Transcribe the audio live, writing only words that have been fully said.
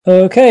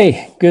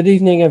Okay, good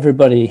evening,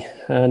 everybody,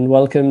 and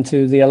welcome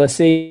to the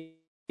LSE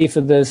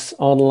for this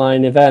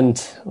online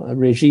event,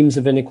 Regimes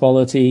of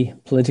Inequality,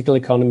 Political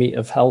Economy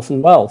of Health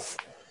and Wealth.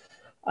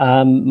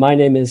 My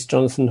name is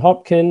Jonathan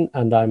Hopkin,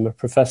 and I'm a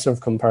professor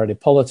of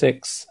comparative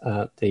politics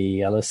at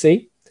the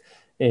LSE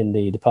in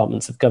the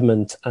Departments of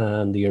Government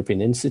and the European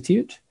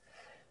Institute.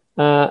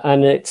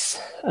 And it's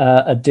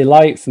a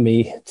delight for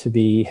me to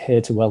be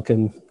here to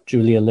welcome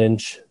Julia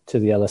Lynch to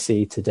the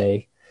LSE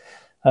today.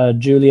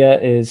 Julia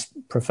is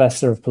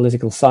professor of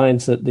political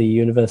science at the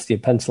University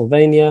of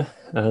Pennsylvania,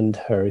 and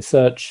her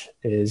research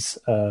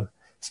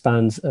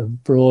spans a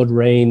broad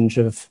range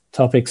of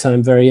topics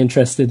I'm very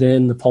interested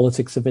in: the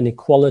politics of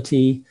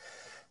inequality,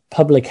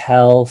 public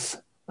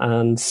health,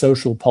 and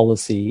social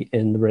policy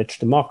in the rich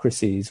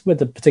democracies,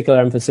 with a particular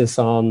emphasis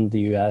on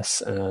the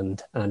US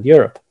and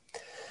Europe.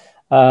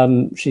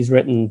 She's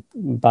written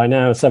by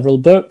now several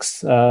books.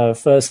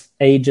 First,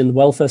 Age and the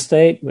Welfare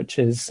State, which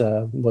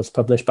was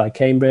published by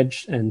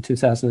Cambridge in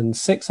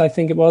 2006, I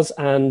think it was.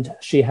 And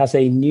she has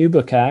a new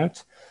book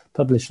out,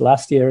 published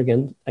last year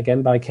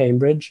again by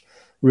Cambridge,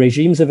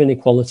 Regimes of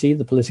Inequality,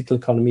 the Political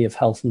Economy of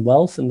Health and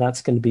Wealth. And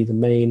that's going to be the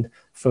main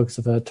focus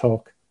of her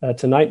talk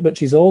tonight. But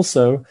she's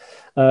also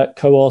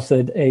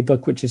co-authored a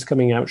book which is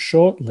coming out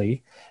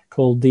shortly,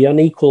 called The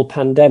Unequal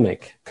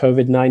Pandemic,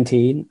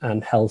 COVID-19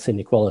 and Health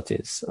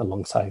Inequalities,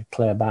 alongside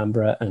Claire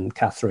Bamborough and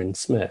Catherine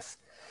Smith.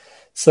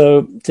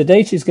 So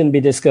today she's going to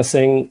be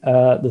discussing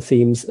the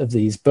themes of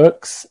these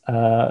books,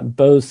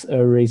 both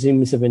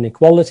Regimes of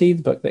Inequality,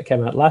 the book that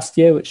came out last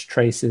year, which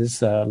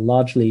traces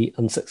largely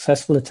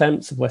unsuccessful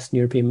attempts of Western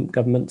European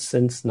governments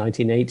since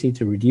 1980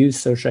 to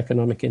reduce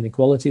socioeconomic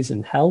inequalities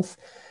in health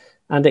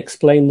and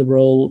explain the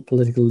role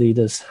political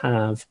leaders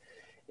have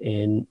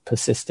in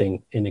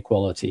persisting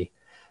inequality.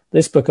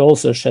 This book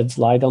also sheds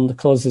light on the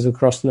causes of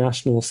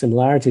cross-national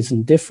similarities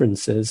and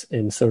differences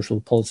in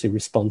social policy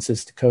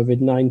responses to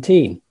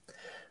COVID-19.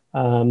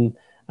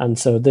 And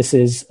so this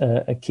is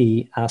a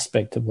key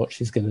aspect of what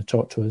she's going to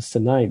talk to us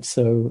tonight.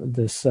 So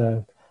this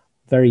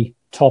very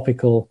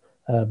topical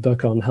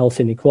book on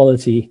health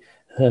inequality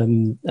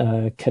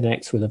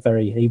connects with a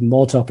even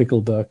more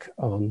topical book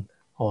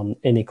on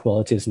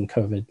inequalities and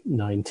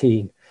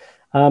COVID-19.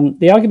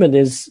 The argument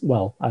is,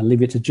 well, I'll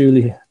leave it to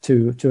Julia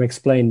to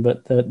explain,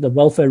 but the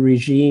welfare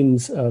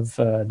regimes of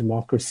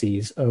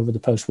democracies over the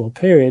post-war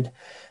period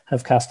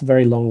have cast a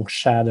very long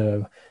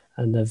shadow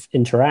and have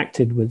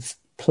interacted with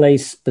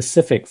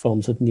place-specific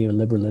forms of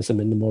neoliberalism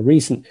in the more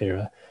recent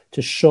era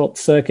to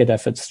short-circuit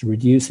efforts to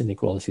reduce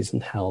inequalities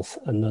in health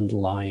and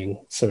underlying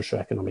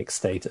socioeconomic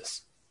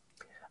status.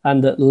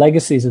 And that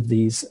legacies of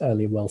these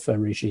early welfare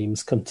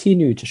regimes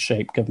continue to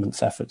shape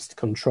governments' efforts to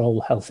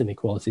control health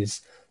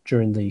inequalities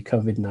during the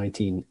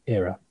COVID-19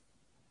 era.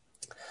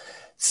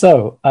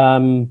 So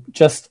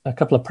just a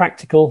couple of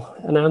practical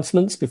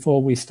announcements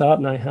before we start,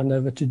 and I hand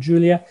over to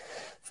Julia.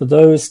 For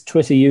those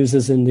Twitter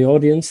users in the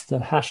audience, the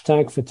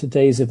hashtag for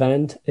today's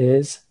event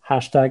is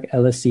hashtag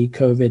LSE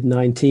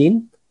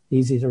COVID-19,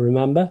 easy to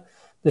remember.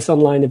 This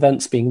online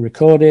event's being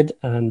recorded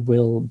and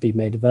will be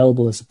made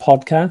available as a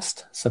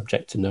podcast,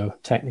 subject to no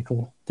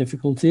technical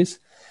difficulties.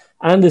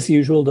 And as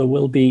usual, there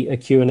will be a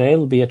Q&A.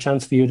 There'll be a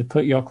chance for you to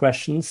put your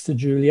questions to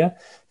Julia.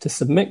 To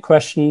submit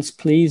questions,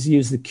 please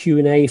use the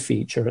Q&A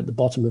feature at the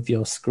bottom of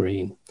your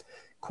screen.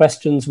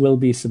 Questions will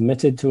be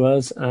submitted to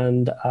us,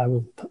 and I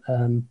will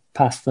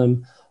pass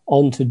them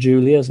on to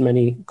Julia, as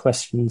many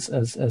questions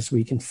as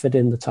we can fit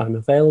in the time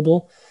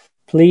available.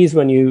 Please,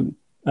 when you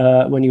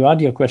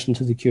add your question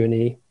to the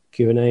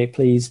Q&A,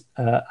 please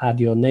add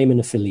your name and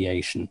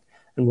affiliation.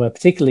 And we're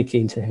particularly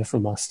keen to hear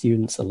from our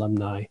students,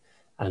 alumni,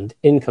 and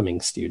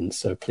incoming students,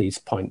 so please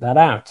point that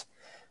out.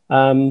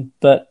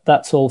 But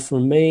that's all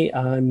from me.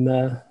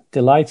 I'm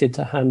delighted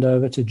to hand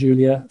over to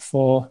Julia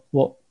for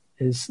what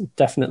is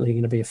definitely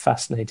going to be a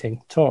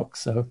fascinating talk.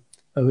 So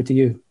over to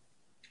you.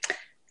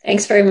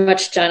 Thanks very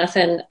much,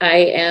 Jonathan. I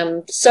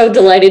am so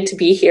delighted to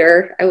be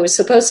here. I was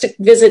supposed to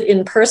visit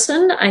in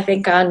person, I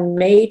think on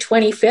May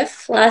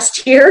 25th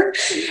last year.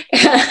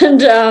 And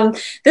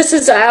this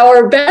is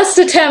our best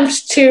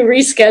attempt to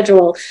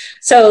reschedule.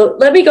 So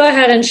let me go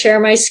ahead and share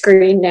my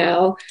screen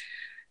now.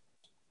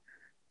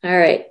 All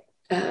right.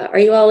 Are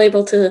you all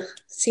able to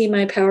see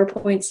my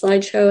PowerPoint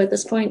slideshow at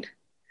this point?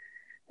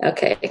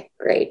 Okay,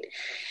 great.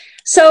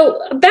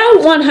 So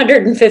about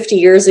 150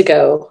 years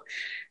ago,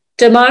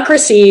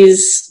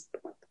 democracies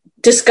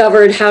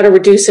discovered how to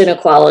reduce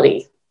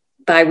inequality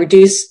by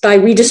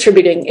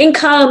redistributing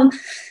income,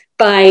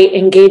 by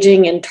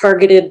engaging in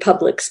targeted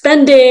public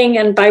spending,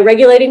 and by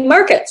regulating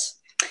markets.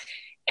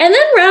 And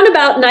then around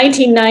about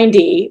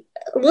 1990,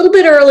 a little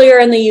bit earlier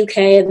in the UK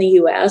and the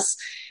US,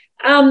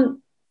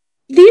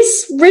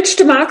 these rich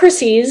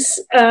democracies,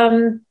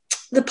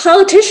 the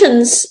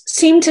politicians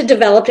seemed to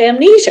develop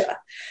amnesia.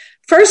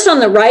 First on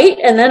the right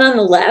and then on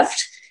the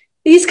left,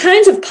 these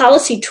kinds of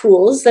policy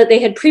tools that they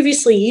had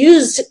previously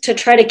used to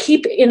try to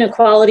keep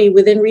inequality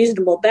within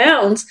reasonable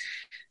bounds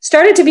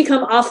started to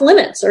become off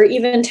limits or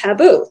even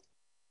taboo.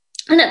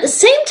 And at the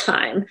same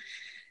time,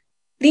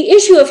 the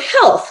issue of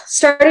health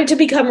started to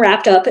become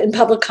wrapped up in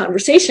public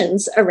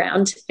conversations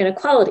around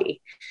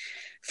inequality.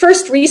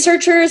 First,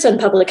 researchers and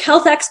public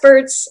health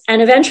experts,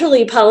 and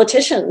eventually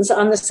politicians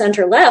on the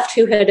center left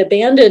who had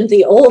abandoned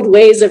the old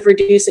ways of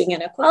reducing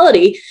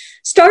inequality,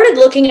 started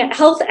looking at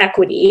health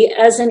equity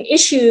as an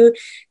issue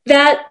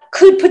that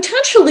could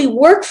potentially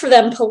work for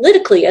them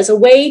politically as a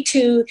way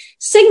to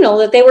signal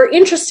that they were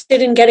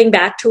interested in getting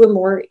back to a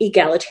more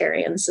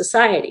egalitarian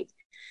society.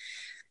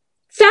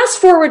 Fast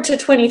forward to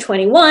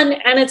 2021,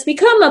 and it's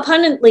become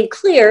abundantly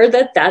clear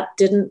that that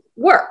didn't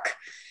work.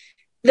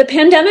 The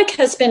pandemic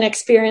has been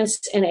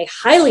experienced in a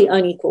highly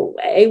unequal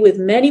way, with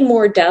many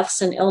more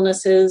deaths and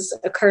illnesses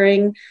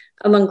occurring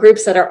among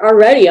groups that are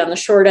already on the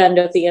short end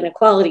of the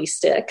inequality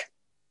stick.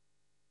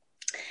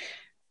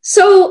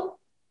 So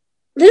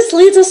this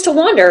leads us to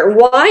wonder,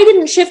 why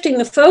didn't shifting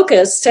the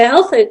focus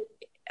to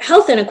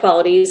health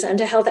inequalities and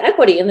to health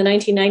equity in the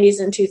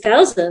 1990s and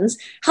 2000s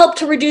help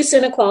to reduce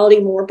inequality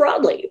more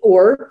broadly?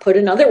 Or put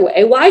another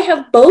way, why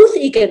have both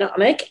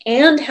economic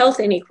and health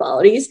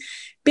inequalities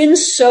been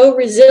so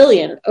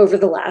resilient over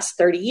the last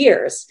 30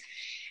 years?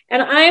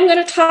 And I'm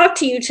going to talk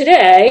to you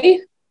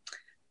today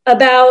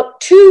about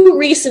two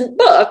recent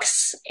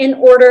books in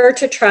order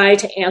to try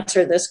to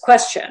answer this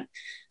question.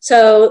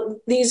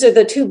 So these are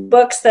the two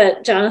books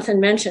that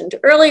Jonathan mentioned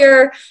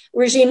earlier,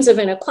 Regimes of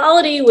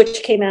Inequality,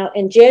 which came out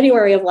in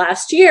January of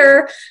last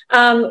year,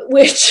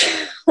 which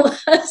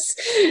was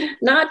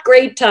not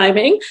great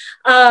timing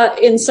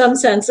in some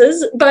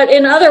senses, but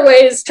in other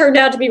ways turned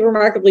out to be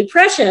remarkably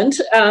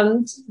prescient.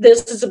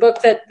 This is a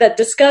book that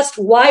discussed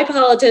why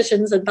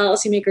politicians and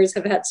policymakers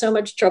have had so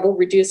much trouble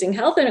reducing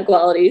health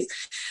inequalities.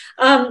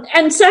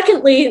 And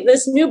secondly,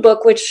 this new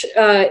book, which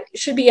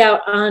should be out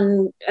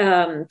on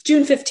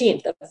June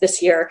 15th of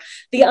this year,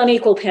 The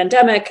Unequal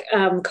Pandemic,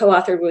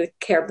 co-authored with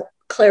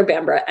Claire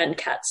Bambra and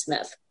Kat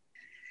Smith.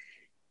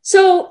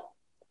 So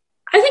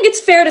I think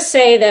it's fair to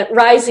say that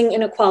rising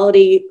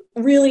inequality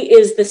really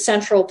is the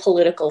central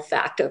political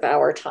fact of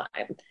our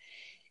time.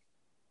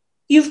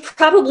 You've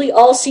probably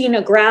all seen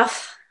a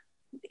graph.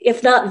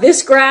 If not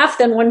this graph,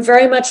 then one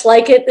very much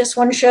like it. This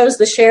one shows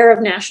the share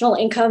of national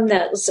income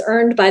that was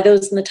earned by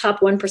those in the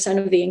top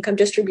 1% of the income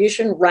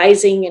distribution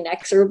rising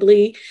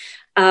inexorably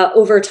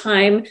over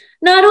time,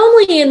 not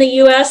only in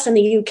the US and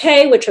the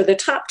UK, which are the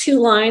top two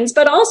lines,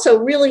 but also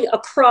really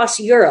across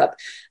Europe.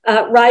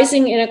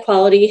 Rising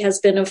inequality has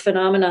been a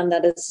phenomenon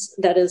that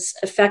has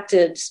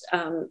affected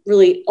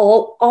really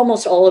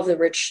almost all of the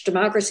rich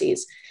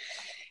democracies.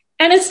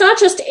 And it's not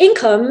just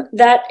income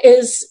that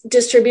is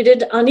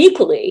distributed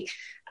unequally.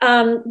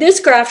 This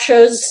graph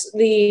shows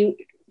the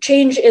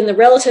change in the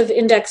relative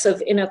index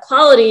of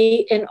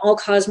inequality in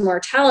all-cause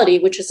mortality,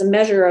 which is a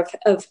measure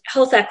of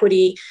health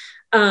equity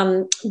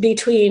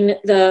between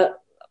the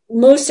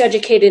most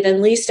educated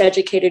and least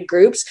educated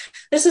groups.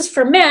 This is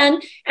for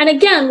men. And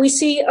again, we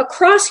see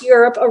across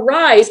Europe a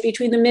rise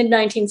between the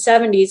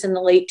mid-1970s and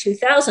the late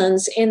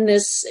 2000s in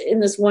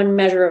this one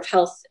measure of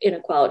health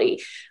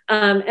inequality.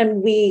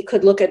 And we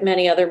could look at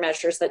many other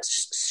measures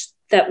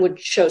that would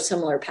show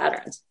similar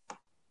patterns.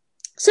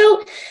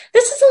 So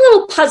this is a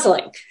little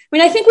puzzling. I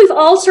mean, I think we've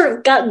all sort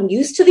of gotten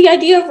used to the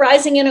idea of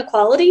rising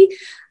inequality,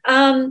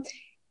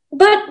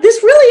 but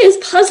this really is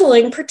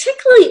puzzling,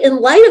 particularly in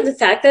light of the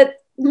fact that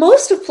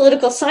most of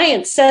political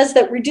science says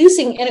that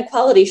reducing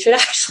inequality should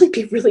actually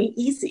be really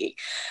easy.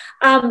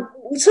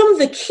 Some of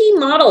the key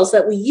models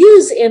that we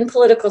use in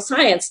political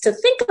science to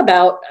think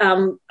about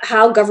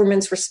how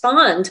governments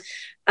respond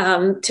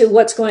to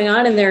what's going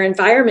on in their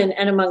environment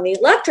and among the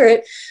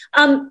electorate,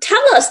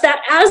 tell us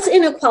that as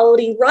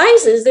inequality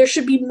rises, there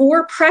should be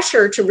more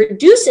pressure to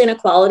reduce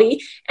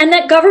inequality, and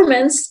that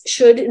governments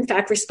should, in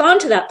fact,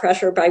 respond to that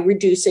pressure by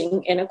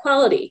reducing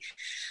inequality.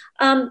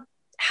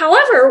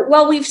 However,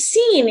 while we've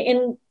seen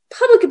in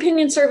public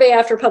opinion survey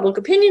after public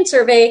opinion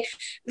survey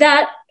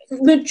that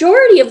the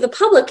majority of the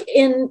public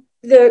in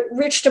the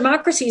rich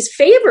democracies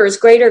favors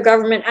greater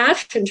government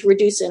action to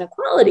reduce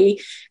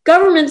inequality,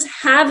 governments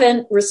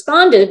haven't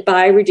responded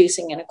by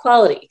reducing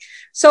inequality.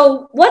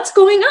 So what's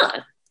going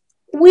on?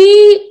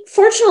 We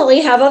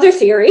fortunately have other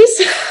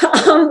theories,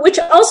 which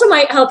also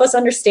might help us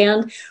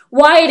understand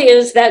why it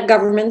is that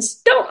governments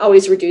don't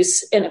always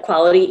reduce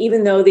inequality,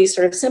 even though these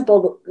sort of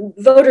simple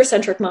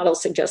voter-centric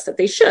models suggest that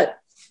they should.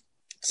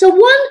 So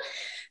one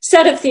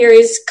set of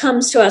theories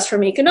comes to us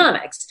from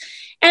economics.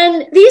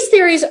 And these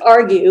theories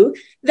argue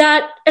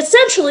that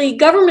essentially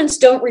governments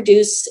don't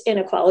reduce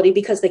inequality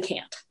because they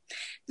can't.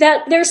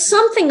 That there's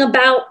something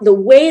about the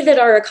way that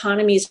our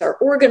economies are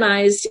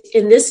organized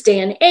in this day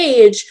and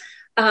age,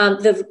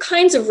 the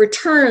kinds of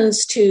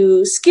returns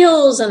to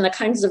skills and the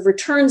kinds of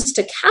returns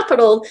to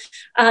capital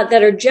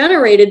that are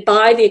generated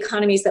by the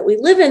economies that we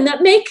live in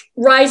that make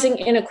rising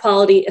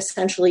inequality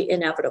essentially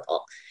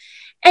inevitable.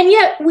 And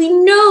yet we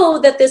know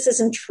that this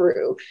isn't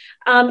true.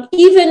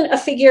 Even a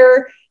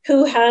figure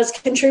who has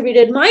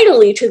contributed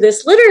mightily to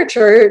this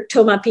literature,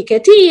 Thomas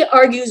Piketty,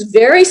 argues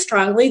very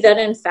strongly that,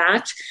 in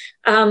fact,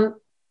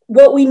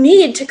 what we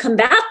need to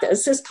combat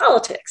this is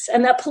politics,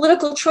 and that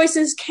political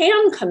choices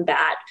can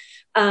combat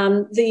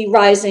the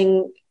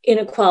rising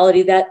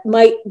inequality that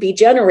might be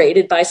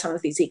generated by some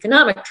of these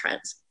economic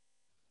trends.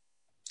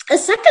 A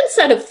second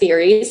set of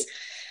theories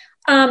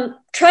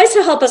tries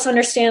to help us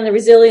understand the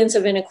resilience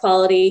of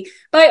inequality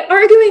by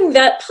arguing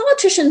that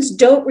politicians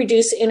don't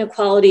reduce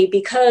inequality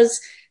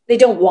because they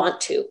don't want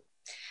to.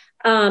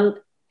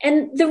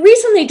 And the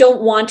reason they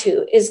don't want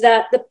to is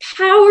that the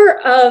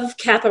power of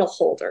capital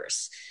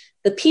holders,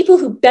 the people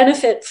who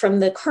benefit from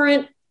the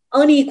current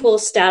unequal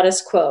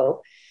status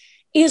quo,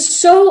 is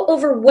so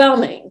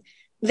overwhelming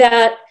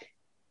that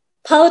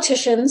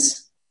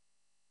politicians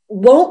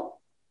won't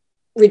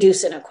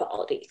reduce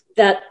inequality,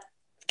 that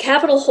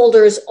capital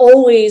holders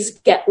always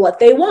get what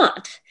they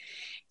want.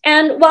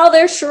 And while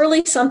there's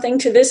surely something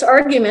to this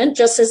argument,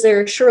 just as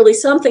there's surely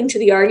something to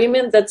the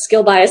argument that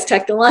skill-biased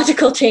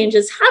technological change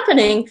is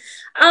happening,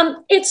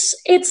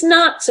 it's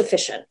not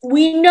sufficient.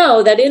 We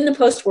know that in the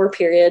post-war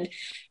period,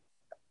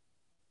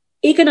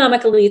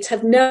 economic elites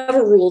have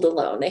never ruled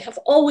alone. They have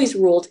always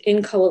ruled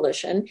in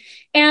coalition.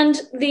 And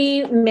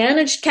the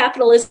managed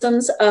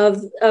capitalisms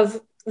of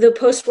the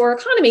post-war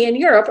economy in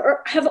Europe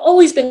have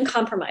always been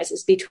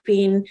compromises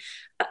between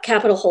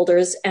capital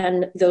holders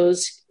and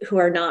those who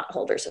are not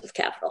holders of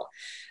capital.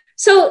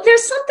 So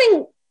there's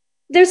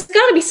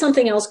got to be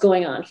something else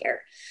going on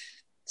here.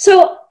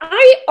 So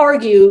I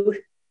argue,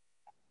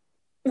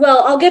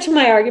 well, I'll get to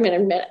my argument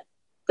in a minute.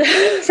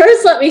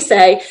 First, let me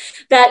say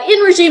that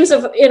in regimes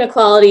of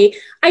inequality,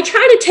 I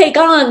try to take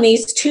on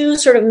these two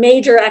sort of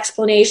major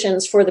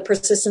explanations for the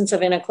persistence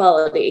of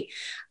inequality.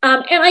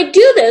 And I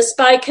do this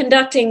by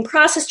conducting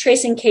process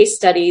tracing case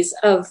studies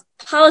of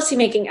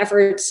policymaking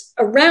efforts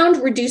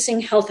around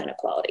reducing health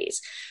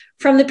inequalities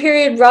from the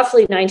period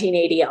roughly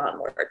 1980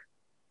 onward.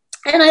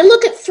 And I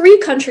look at 3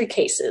 country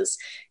cases,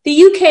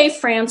 the UK,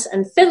 France,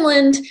 and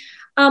Finland,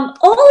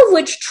 all of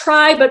which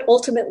try but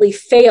ultimately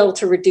fail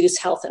to reduce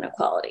health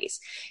inequalities.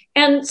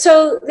 And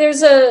so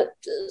there's a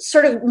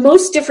sort of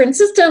most different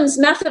systems,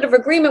 method of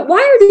agreement. Why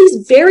are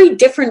these very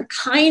different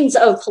kinds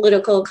of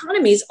political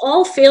economies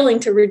all failing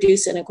to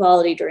reduce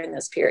inequality during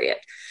this period?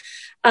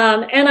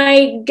 And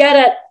I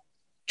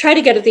try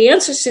to get at the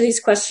answers to these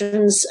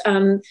questions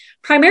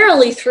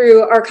primarily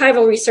through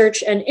archival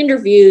research and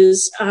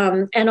interviews,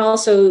 and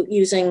also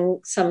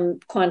using some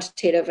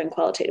quantitative and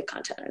qualitative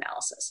content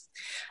analysis.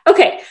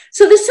 Okay,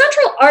 so the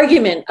central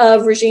argument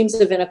of regimes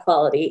of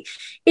inequality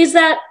is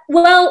that,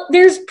 well,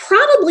 there's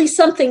probably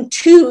something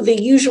to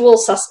the usual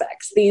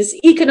suspects, these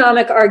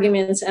economic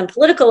arguments and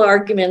political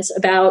arguments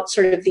about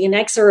sort of the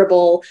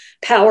inexorable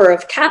power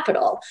of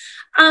capital,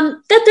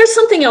 that there's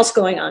something else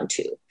going on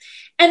too.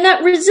 And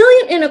that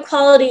resilient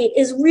inequality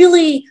is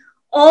really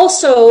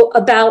also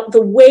about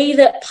the way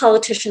that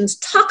politicians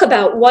talk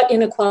about what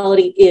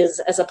inequality is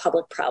as a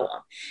public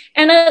problem.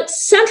 And a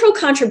central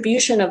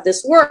contribution of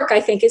this work, I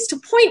think, is to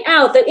point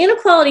out that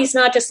inequality is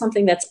not just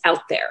something that's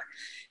out there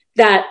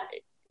that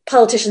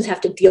politicians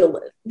have to deal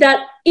with,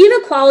 that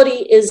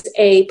inequality is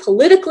a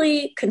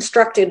politically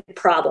constructed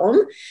problem,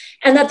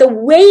 and that the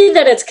way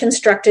that it's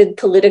constructed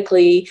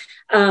politically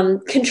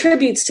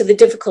contributes to the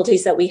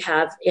difficulties that we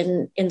have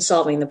in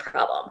solving the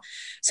problem.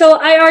 So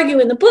I argue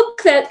in the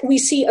book that we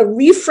see a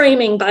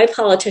reframing by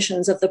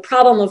politicians of the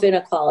problem of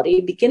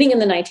inequality beginning in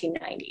the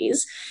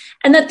 1990s,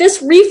 and that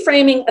this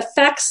reframing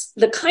affects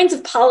the kinds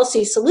of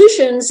policy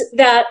solutions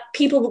that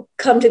people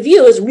come to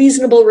view as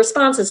reasonable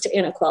responses to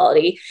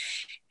inequality,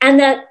 and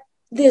that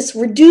this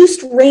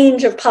reduced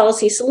range of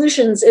policy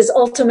solutions is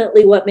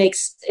ultimately what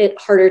makes it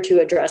harder to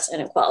address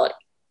inequality.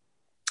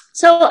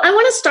 So I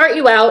want to start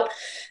you out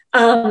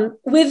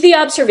with the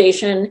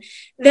observation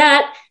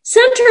that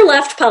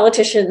center-left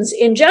politicians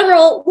in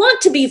general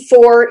want to be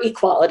for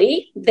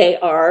equality. They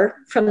are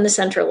from the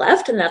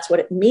center-left, and that's what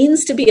it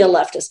means to be a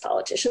leftist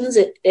politician.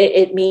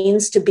 It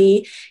means to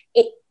be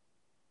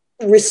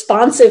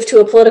responsive to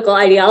a political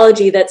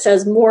ideology that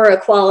says more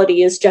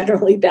equality is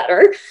generally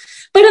better.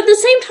 But at the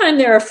same time,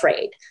 they're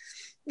afraid.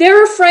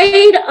 They're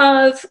afraid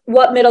of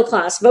what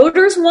middle-class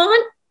voters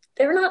want.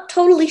 They're not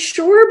totally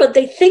sure, but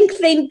they think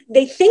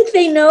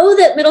they know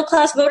that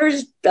middle-class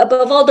voters,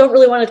 above all, don't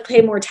really want to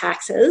pay more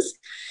taxes.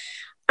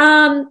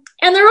 And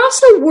they're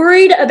also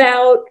worried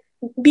about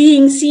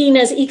being seen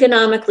as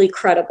economically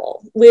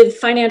credible with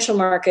financial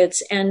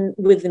markets and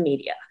with the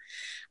media.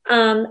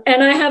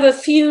 And I have a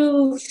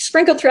few,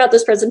 sprinkled throughout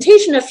this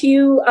presentation, a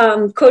few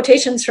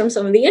quotations from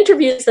some of the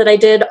interviews that I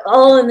did,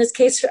 all in this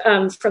case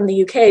from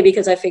the UK,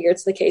 because I figure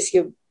it's the case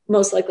you're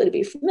most likely to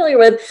be familiar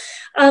with.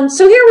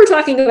 So here we're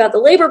talking about the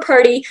Labour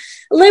Party.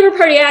 A Labour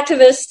Party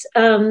activist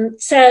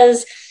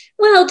says,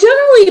 well,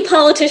 generally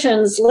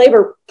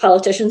Labour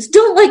politicians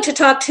don't like to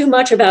talk too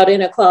much about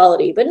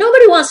inequality, but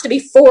nobody wants to be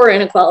for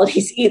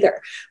inequalities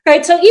either,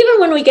 right? So even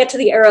when we get to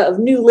the era of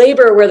New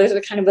Labour, where there's a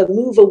kind of a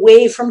move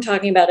away from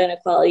talking about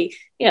inequality,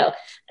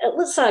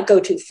 let's not go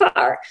too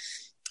far.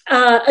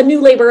 a new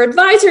labor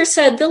advisor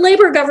said the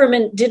labor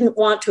government didn't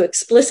want to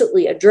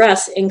explicitly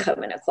address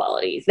income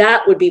inequality.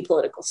 That would be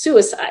political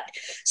suicide.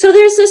 So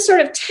there's this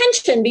sort of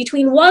tension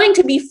between wanting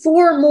to be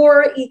for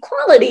more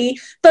equality,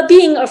 but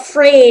being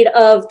afraid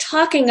of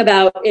talking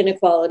about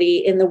inequality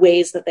in the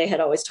ways that they had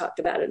always talked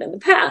about it in the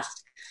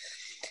past.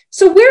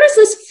 So where does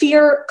this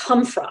fear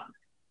come from?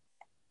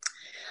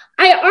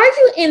 I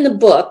argue in the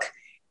book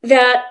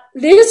that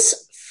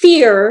this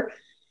fear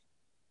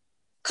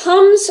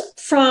comes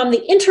from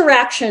the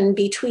interaction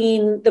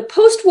between the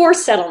post-war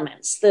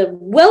settlements, the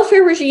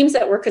welfare regimes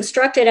that were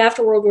constructed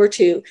after World War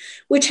II,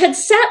 which had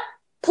set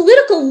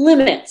political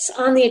limits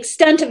on the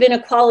extent of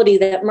inequality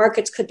that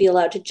markets could be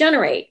allowed to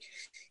generate.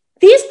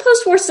 These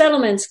post-war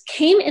settlements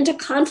came into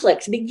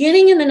conflict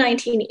beginning in the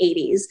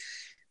 1980s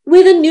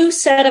with a new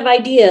set of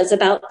ideas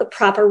about the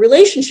proper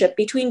relationship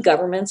between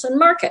governments and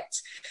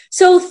markets.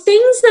 So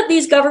things that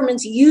these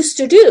governments used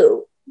to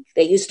do,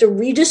 they used to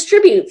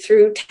redistribute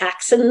through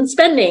tax and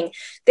spending.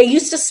 They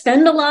used to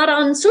spend a lot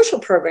on social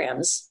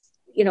programs,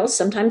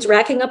 sometimes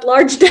racking up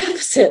large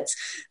deficits.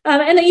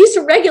 And they used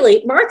to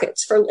regulate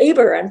markets for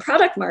labor and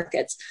product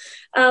markets.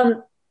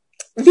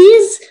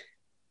 These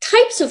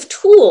types of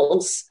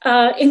tools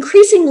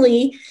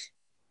increasingly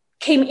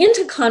came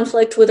into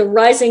conflict with a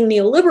rising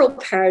neoliberal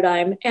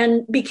paradigm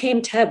and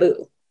became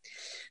taboo.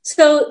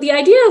 So the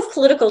idea of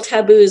political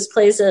taboos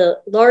plays a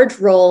large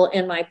role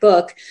in my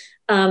book,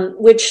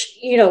 which,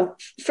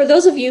 for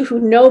those of you who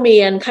know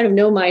me and kind of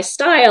know my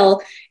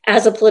style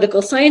as a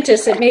political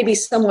scientist, it may be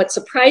somewhat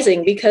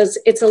surprising because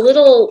it's a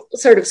little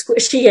sort of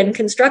squishy and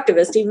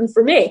constructivist, even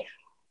for me.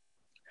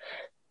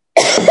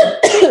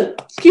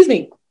 Excuse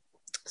me.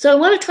 So I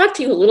want to talk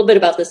to you a little bit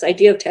about this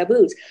idea of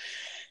taboos.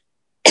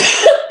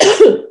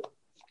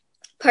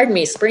 Pardon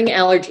me, spring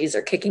allergies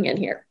are kicking in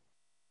here.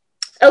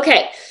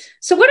 Okay,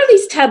 so what are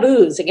these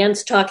taboos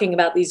against talking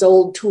about these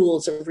old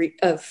tools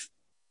of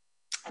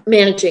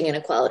managing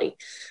inequality?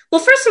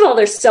 Well, first of all,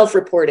 they're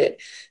self-reported.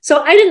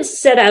 So I didn't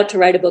set out to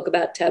write a book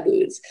about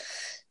taboos.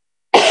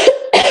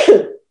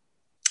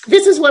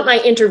 This is what my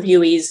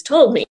interviewees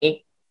told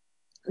me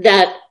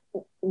that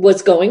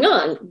was going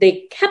on.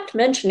 They kept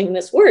mentioning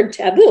this word,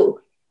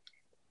 taboo.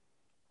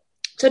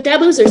 So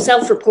taboos are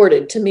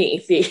self-reported to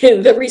me,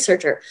 the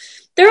researcher.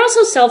 They're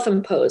also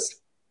self-imposed.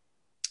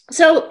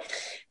 So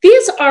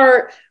these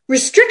are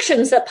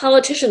restrictions that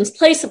politicians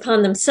place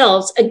upon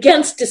themselves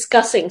against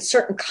discussing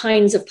certain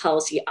kinds of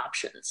policy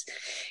options.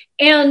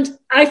 And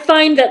I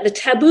find that the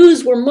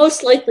taboos were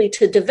most likely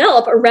to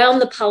develop around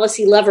the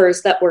policy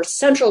levers that were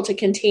central to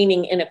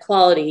containing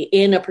inequality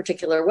in a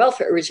particular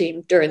welfare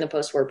regime during the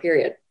post-war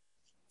period,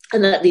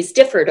 and that these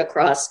differed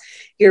across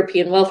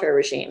European welfare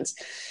regimes.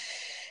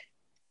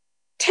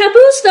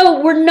 Taboos,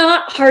 though, were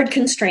not hard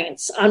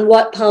constraints on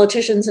what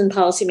politicians and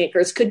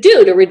policymakers could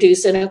do to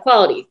reduce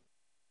inequality.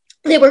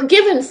 They were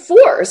given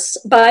force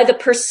by the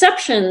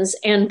perceptions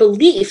and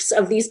beliefs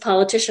of these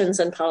politicians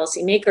and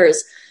policymakers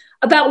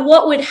about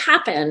what would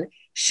happen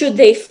should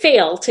they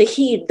fail to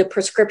heed the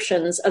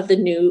prescriptions of the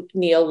new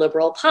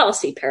neoliberal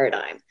policy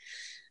paradigm.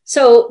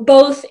 So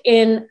both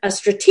in a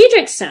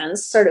strategic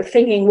sense, sort of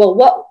thinking, well,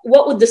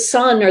 what would the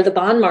sun or the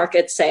bond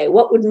market say?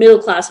 What would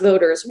middle-class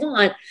voters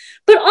want?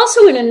 But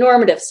also in a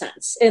normative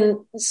sense,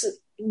 in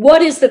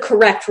what is the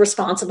correct,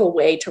 responsible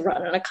way to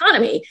run an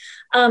economy?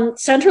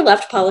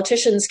 Center-left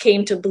politicians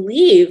came to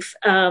believe,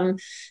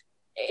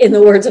 in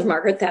the words of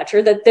Margaret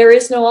Thatcher, that there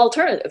is no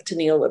alternative to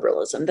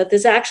neoliberalism, that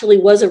this actually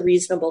was a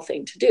reasonable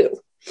thing to do.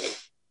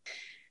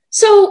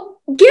 So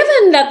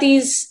given that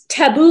these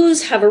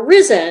taboos have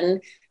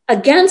arisen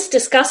against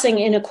discussing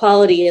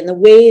inequality in the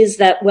ways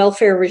that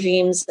welfare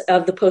regimes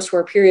of the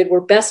post-war period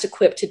were best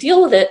equipped to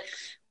deal with it,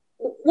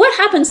 what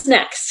happens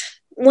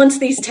next once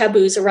these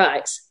taboos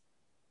arise?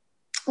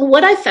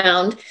 What I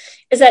found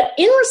is that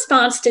in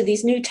response to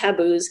these new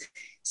taboos,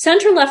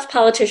 center-left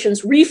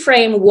politicians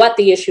reframe what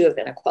the issue of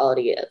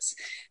inequality is.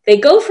 They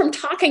go from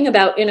talking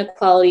about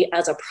inequality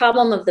as a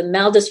problem of the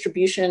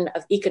maldistribution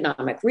of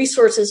economic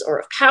resources or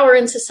of power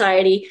in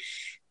society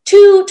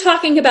to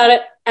talking about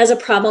it as a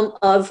problem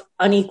of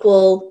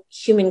unequal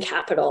human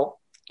capital,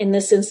 in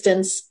this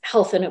instance,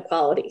 health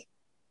inequality.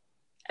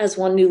 As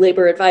one new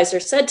labor advisor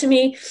said to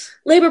me,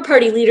 Labor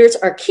Party leaders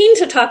are keen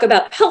to talk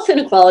about health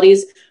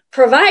inequalities,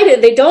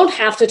 provided they don't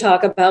have to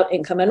talk about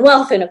income and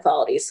wealth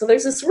inequalities. So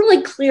there's this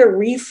really clear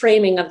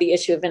reframing of the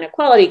issue of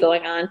inequality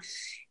going on.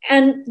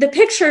 And the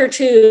picture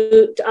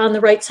on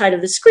the right side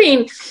of the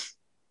screen,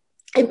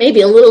 it may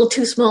be a little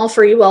too small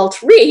for you all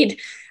to read,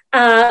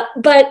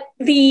 but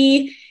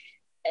the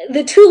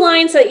two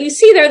lines that you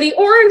see there, the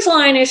orange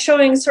line is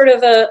showing sort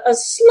of a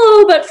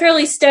slow but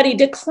fairly steady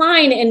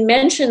decline in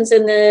mentions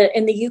in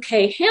the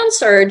UK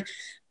Hansard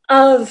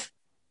of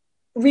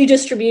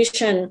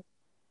redistribution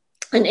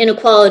and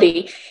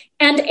inequality,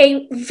 and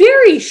a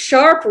very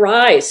sharp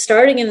rise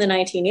starting in the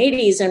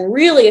 1980s and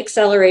really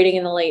accelerating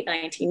in the late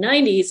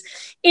 1990s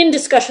in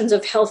discussions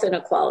of health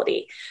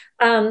inequality.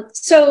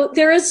 So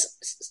there is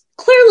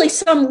clearly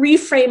some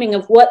reframing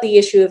of what the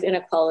issue of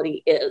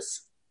inequality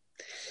is.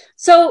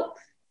 So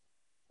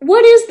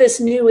what is this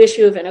new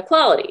issue of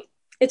inequality?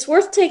 It's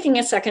worth taking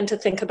a second to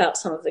think about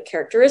some of the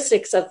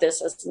characteristics of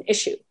this as an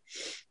issue.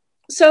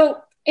 So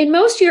in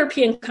most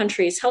European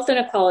countries, health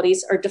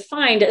inequalities are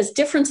defined as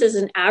differences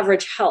in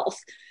average health,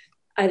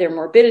 either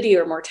morbidity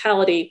or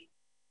mortality,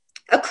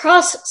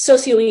 across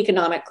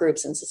socioeconomic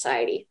groups in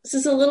society. This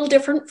is a little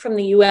different from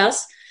the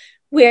US,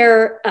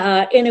 where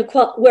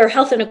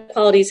health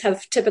inequalities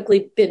have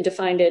typically been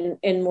defined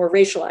in more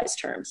racialized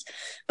terms.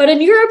 But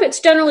in Europe, it's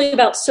generally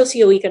about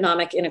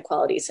socioeconomic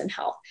inequalities in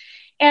health.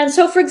 And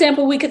so, for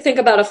example, we could think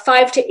about a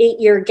 5 to 8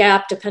 year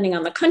gap, depending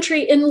on the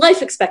country, in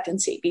life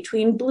expectancy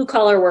between blue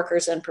collar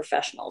workers and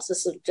professionals.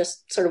 This is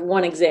just sort of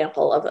one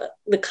example of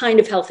the kind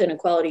of health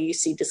inequality you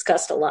see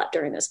discussed a lot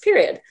during this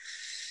period.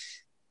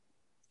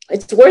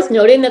 It's worth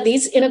noting that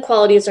these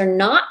inequalities are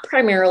not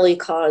primarily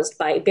caused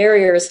by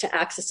barriers to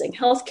accessing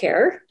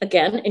healthcare.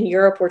 Again, in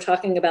Europe, we're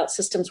talking about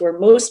systems where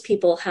most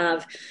people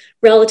have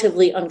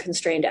relatively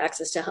unconstrained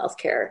access to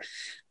healthcare.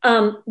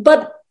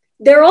 But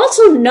they're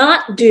also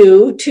not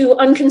due to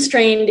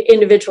unconstrained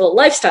individual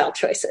lifestyle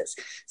choices.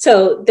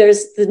 So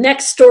there's the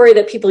next story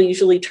that people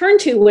usually turn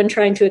to when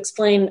trying to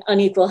explain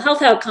unequal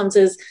health outcomes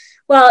is,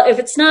 well, if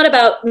it's not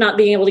about not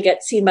being able to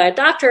get seen by a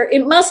doctor,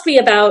 it must be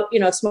about,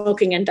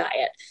 smoking and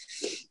diet.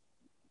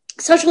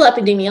 Social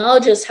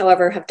epidemiologists,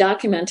 however, have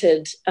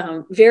documented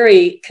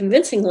very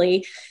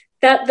convincingly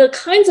that the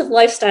kinds of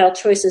lifestyle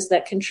choices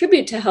that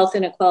contribute to health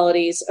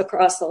inequalities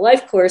across the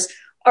life course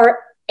are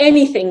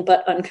anything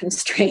but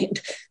unconstrained.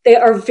 They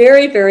are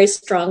very, very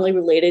strongly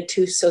related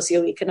to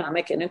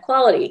socioeconomic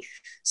inequality.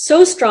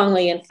 So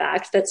strongly, in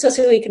fact, that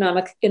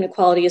socioeconomic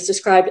inequality is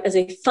described as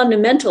a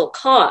fundamental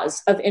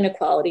cause of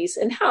inequalities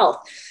in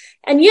health.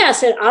 And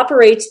yes, it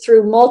operates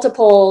through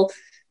multiple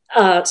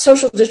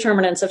social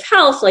determinants of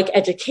health, like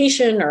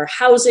education or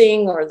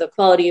housing or the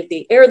quality of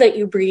the air that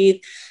you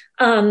breathe.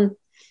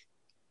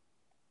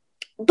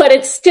 But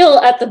it's still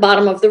at the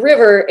bottom of the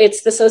river.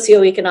 It's the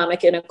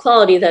socioeconomic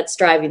inequality that's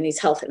driving these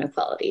health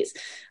inequalities.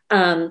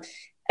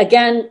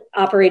 Again,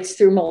 operates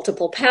through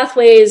multiple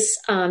pathways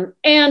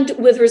and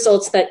with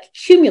results that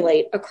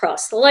accumulate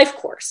across the life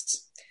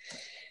course.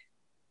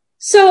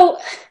 So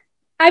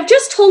I've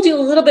just told you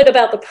a little bit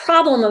about the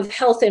problem of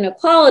health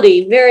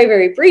inequality very,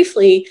 very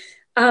briefly,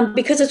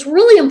 because it's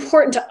really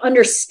important to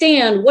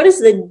understand what is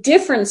the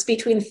difference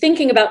between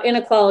thinking about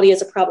inequality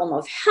as a problem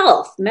of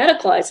health,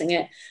 medicalizing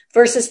it,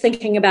 versus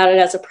thinking about it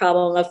as a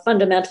problem of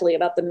fundamentally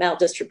about the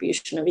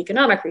maldistribution of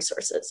economic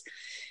resources.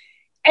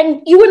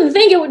 And you wouldn't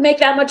think it would make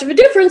that much of a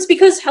difference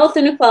because health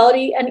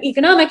inequality and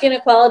economic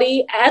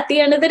inequality at the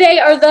end of the day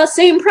are the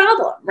same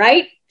problem,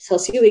 right?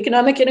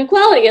 Socioeconomic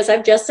inequality, as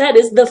I've just said,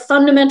 is the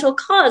fundamental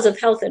cause of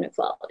health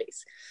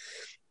inequalities.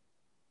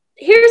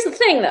 Here's the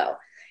thing though.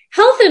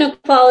 Health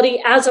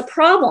inequality as a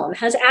problem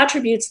has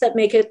attributes that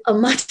make it a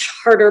much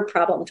harder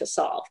problem to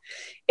solve.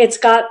 It's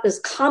got this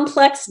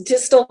complex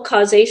distal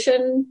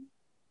causation,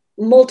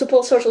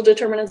 multiple social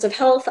determinants of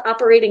health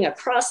operating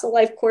across the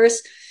life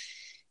course.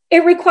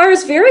 It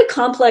requires very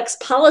complex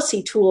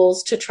policy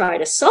tools to try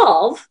to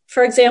solve.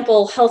 For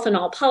example, health in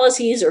all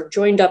policies or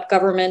joined up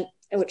government,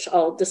 which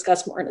I'll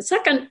discuss more in a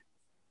second.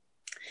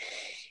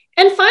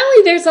 And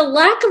finally, there's a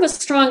lack of a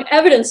strong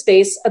evidence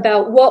base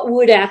about what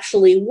would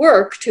actually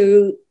work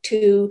to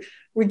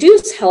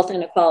reduce health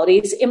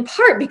inequalities, in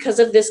part because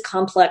of this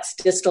complex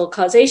distal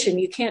causation.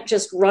 You can't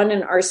just run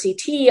an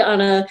RCT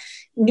on a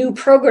new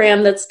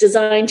program that's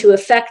designed to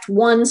affect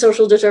one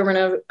social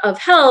determinant of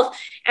health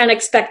and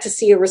expect to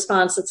see a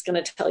response that's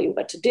going to tell you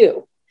what to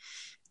do.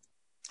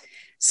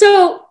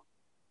 So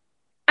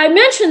I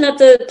mentioned that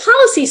the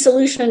policy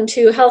solution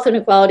to health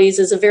inequalities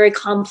is a very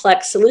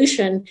complex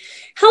solution.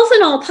 Health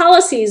in all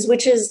policies,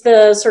 which is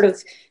the sort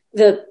of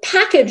the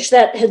package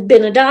that has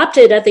been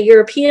adopted at the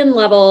European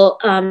level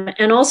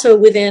and also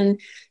within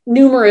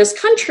numerous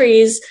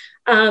countries,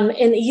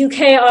 in the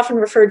UK often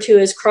referred to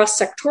as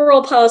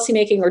cross-sectoral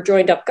policymaking or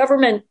joined up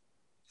government,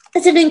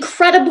 is an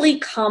incredibly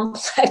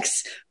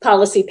complex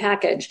policy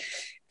package.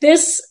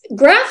 This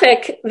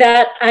graphic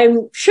that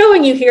I'm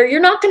showing you here, you're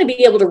not going to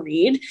be able to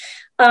read.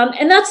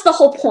 And that's the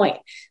whole point.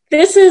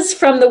 This is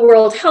from the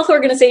World Health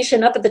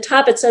Organization. Up at the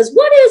top, it says,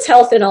 what is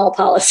health in all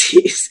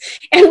policies?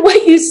 And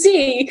what you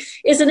see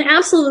is an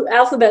absolute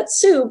alphabet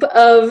soup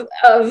of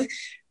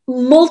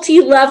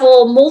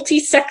multi-level,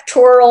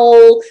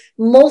 multi-sectoral,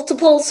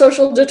 multiple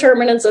social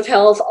determinants of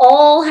health,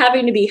 all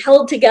having to be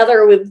held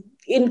together with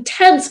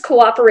intense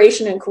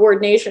cooperation and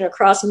coordination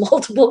across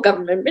multiple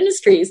government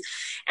ministries.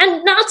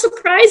 And not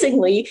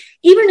surprisingly,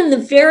 even in the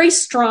very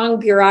strong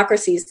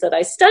bureaucracies that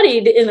I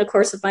studied in the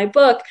course of my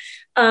book,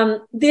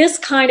 this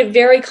kind of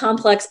very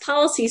complex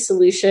policy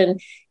solution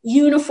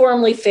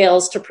uniformly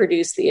fails to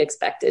produce the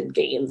expected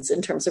gains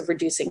in terms of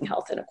reducing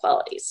health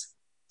inequalities.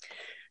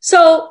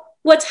 So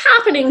what's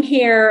happening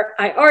here,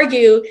 I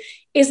argue,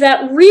 is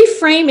that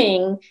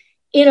reframing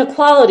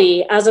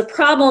inequality as a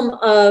problem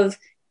of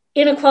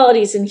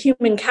inequalities in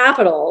human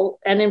capital,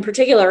 and in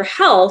particular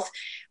health,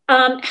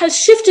 has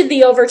shifted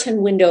the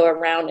Overton window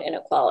around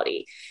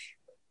inequality.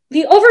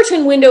 The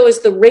Overton window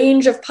is the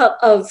range of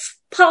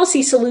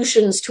policy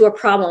solutions to a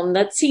problem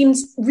that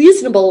seems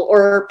reasonable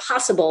or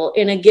possible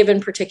in a given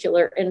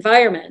particular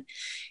environment.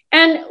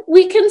 And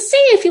we can see,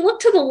 if you look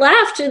to the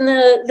left in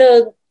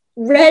the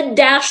red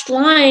dashed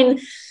line,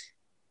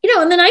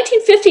 in the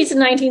 1950s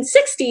and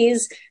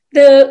 1960s,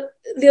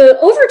 the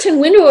Overton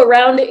window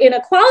around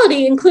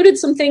inequality included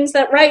some things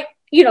that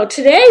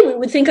today we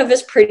would think of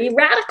as pretty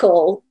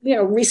radical,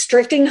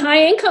 restricting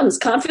high incomes,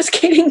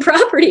 confiscating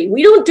property.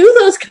 We don't do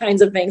those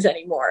kinds of things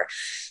anymore.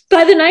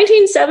 By the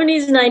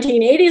 1970s and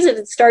 1980s, it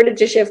had started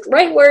to shift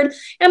rightward.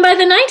 And by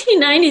the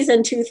 1990s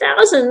and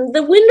 2000,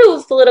 the window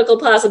of political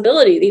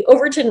possibility, the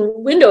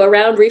Overton window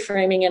around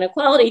reframing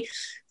inequality,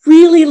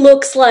 really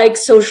looks like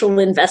social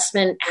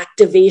investment,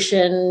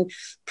 activation,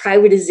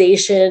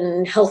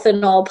 privatization, health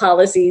and all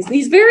policies,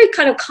 these very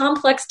kind of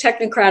complex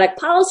technocratic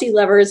policy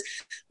levers,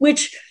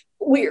 which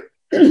we're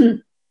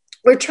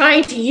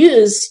trying to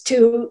use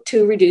to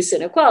reduce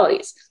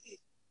inequalities.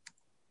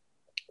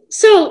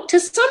 So to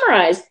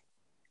summarize,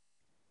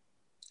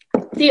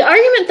 the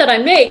argument that I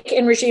make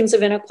in Regimes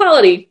of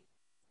Inequality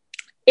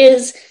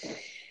is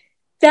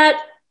that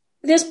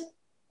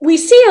we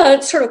see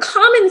a sort of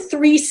common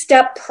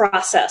three-step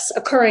process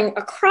occurring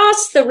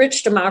across the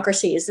rich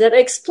democracies that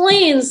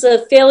explains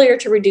the failure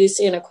to reduce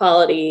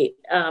inequality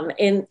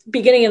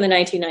beginning in the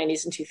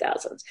 1990s and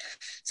 2000s.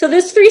 So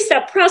this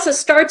three-step process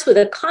starts with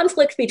a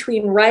conflict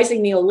between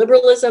rising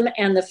neoliberalism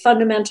and the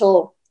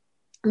fundamental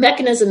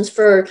mechanisms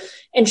for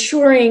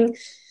ensuring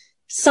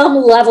some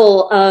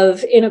level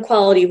of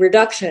inequality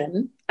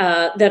reduction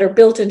that are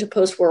built into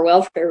post-war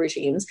welfare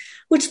regimes,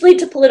 which lead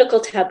to political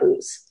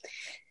taboos.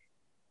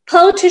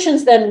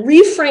 Politicians then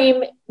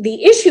reframe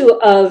the issue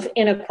of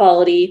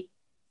inequality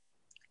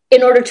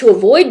in order to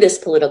avoid this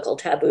political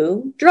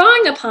taboo,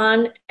 drawing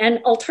upon an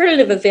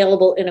alternative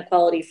available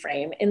inequality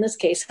frame, in this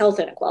case, health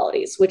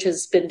inequalities, which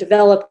has been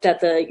developed at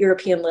the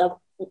European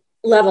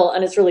level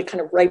and is really kind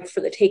of ripe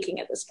for the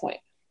taking at this point.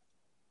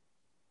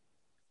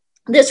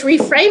 This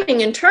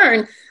reframing, in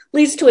turn,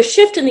 leads to a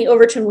shift in the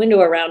Overton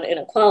window around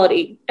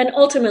inequality and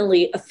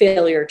ultimately a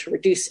failure to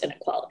reduce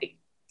inequality.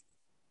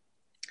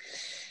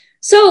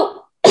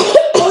 So,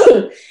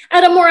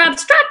 at a more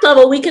abstract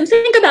level, we can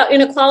think about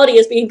inequality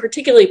as being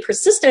particularly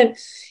persistent,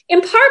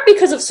 in part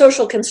because of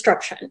social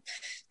construction,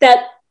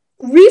 that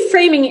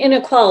reframing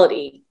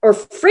inequality or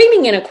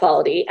framing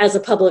inequality as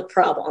a public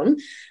problem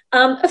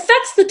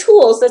affects the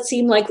tools that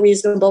seem like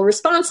reasonable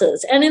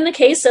responses. And in the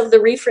case of the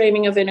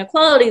reframing of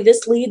inequality,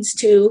 this leads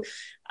to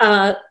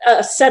a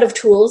set of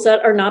tools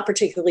that are not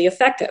particularly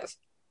effective.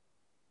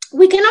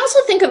 We can also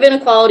think of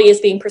inequality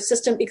as being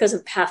persistent because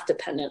of path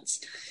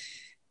dependence.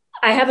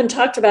 I haven't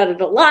talked about it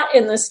a lot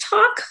in this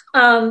talk,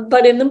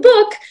 but in the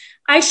book,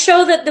 I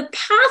show that the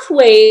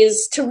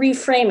pathways to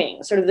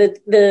reframing, sort of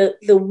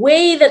the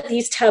way that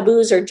these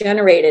taboos are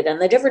generated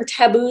and the different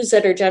taboos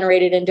that are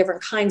generated in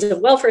different kinds of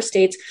welfare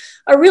states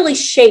are really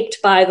shaped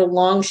by the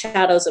long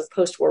shadows of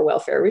post-war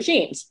welfare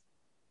regimes.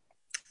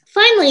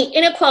 Finally,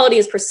 inequality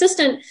is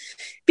persistent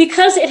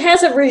because it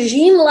has a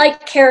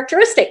regime-like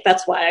characteristic.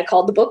 That's why I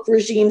called the book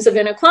Regimes of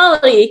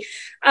Inequality.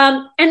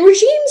 And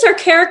regimes are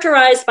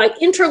characterized by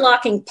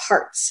interlocking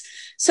parts.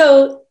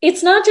 So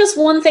it's not just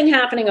one thing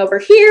happening over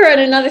here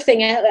and another thing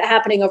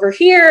happening over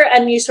here,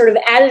 and you sort of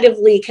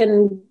additively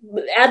can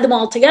add them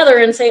all together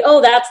and say,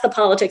 oh, that's the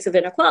politics of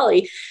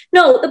inequality.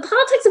 No, the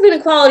politics of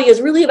inequality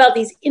is really about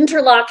these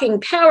interlocking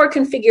power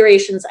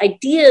configurations,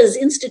 ideas,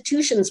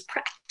 institutions,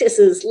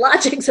 practices,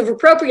 logics of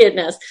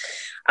appropriateness,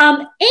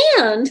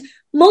 and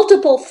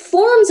multiple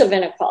forms of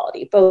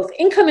inequality, both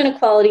income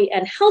inequality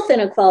and health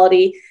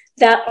inequality,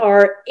 that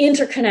are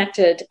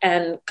interconnected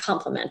and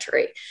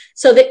complementary.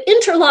 So the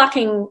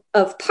interlocking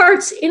of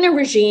parts in a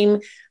regime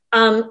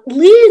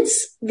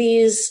leads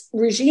these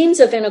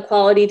regimes of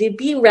inequality to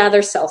be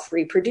rather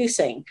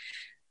self-reproducing.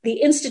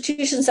 The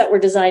institutions that were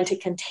designed to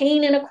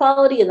contain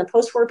inequality in the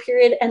post-war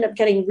period end up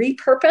getting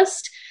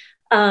repurposed,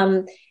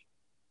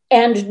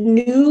 and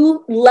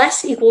new,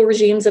 less equal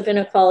regimes of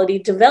inequality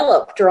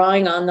develop,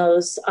 drawing on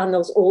those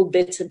old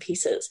bits and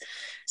pieces.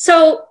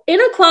 So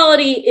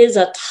inequality is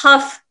a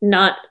tough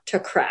nut to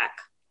crack.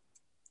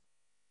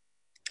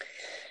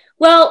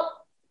 Well,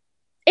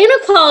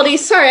 inequality,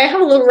 sorry, I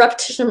have a little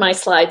repetition in my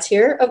slides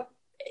here.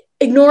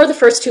 Ignore the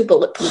first two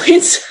bullet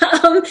points.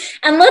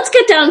 And let's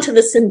get down to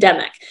the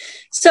syndemic.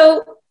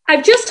 So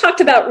I've just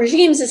talked about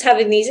regimes as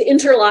having these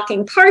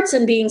interlocking parts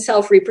and being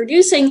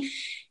self-reproducing.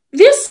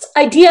 This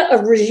idea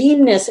of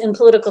regimeness in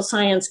political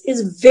science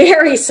is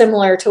very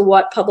similar to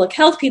what public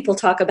health people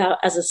talk about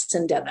as a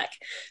syndemic.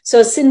 So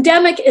a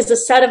syndemic is a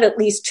set of at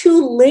least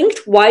two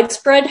linked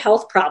widespread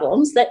health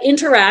problems that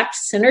interact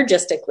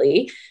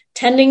synergistically,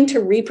 tending to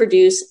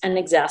reproduce and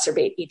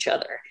exacerbate each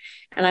other.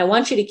 And I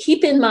want you to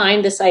keep in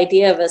mind this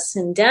idea of a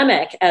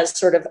syndemic as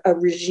sort of a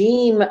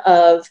regime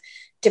of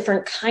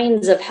different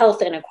kinds of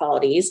health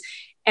inequalities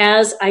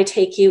as I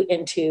take you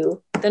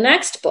into the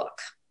next book.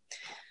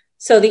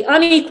 So The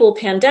Unequal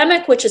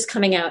Pandemic, which is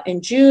coming out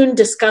in June,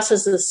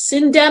 discusses the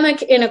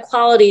syndemic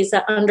inequalities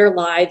that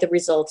underlie the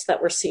results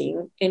that we're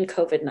seeing in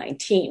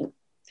COVID-19.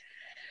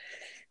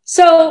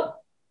 So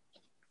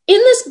in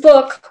this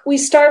book, we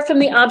start from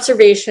the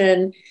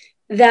observation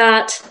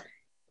that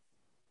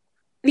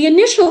the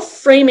initial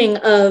framing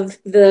of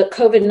the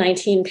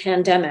COVID-19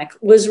 pandemic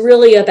was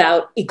really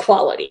about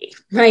equality,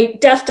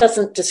 right? Death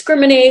doesn't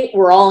discriminate.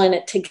 We're all in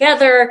it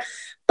together.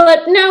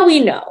 But now we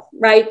know,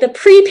 right? The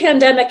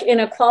pre-pandemic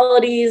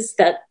inequalities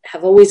that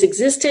have always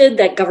existed,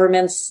 that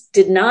governments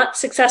did not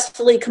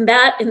successfully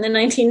combat in the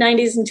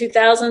 1990s and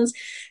 2000s,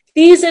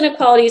 these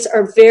inequalities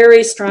are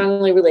very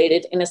strongly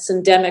related in a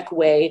syndemic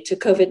way to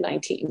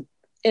COVID-19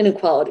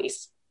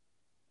 inequalities.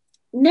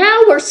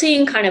 Now we're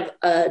seeing kind of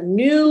a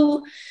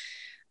new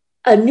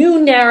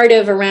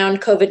narrative around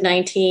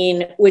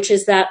COVID-19, which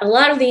is that a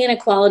lot of the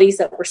inequalities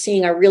that we're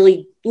seeing are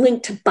really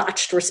linked to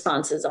botched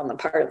responses on the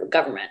part of the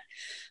government.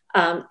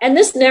 And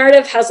this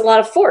narrative has a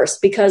lot of force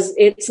because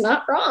it's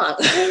not wrong,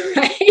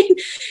 right?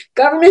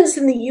 Governments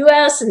in the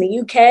US and the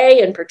UK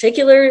in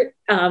particular,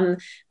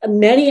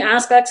 many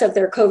aspects of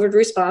their COVID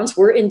response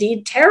were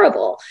indeed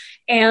terrible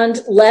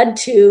and led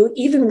to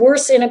even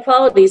worse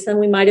inequalities than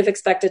we might have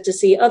expected to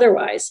see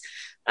otherwise.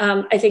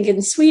 I think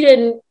in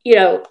Sweden,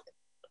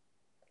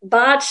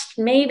 botched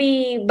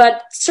maybe,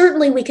 but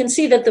certainly we can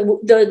see that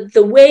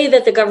the way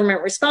that the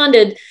government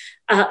responded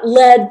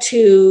led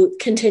to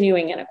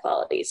continuing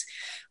inequalities.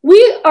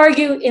 We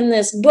argue in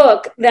this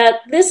book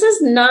that this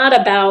is not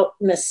about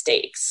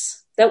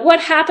mistakes, that what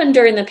happened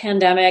during the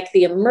pandemic,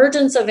 the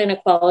emergence of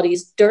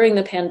inequalities during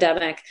the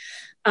pandemic,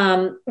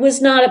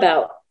 was not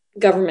about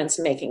governments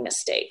making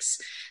mistakes,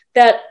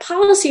 that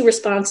policy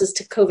responses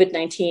to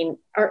COVID-19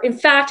 are in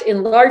fact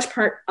in large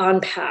part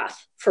on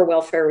path for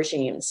welfare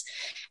regimes,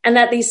 and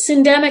that these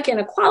syndemic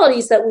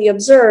inequalities that we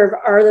observe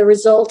are the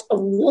result of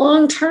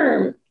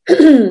long-term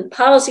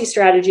policy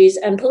strategies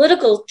and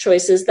political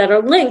choices that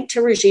are linked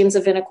to regimes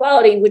of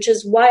inequality, which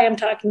is why I'm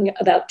talking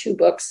about two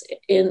books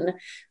in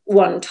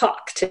one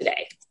talk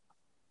today.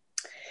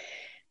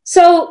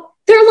 So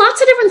there are lots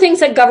of different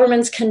things that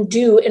governments can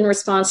do in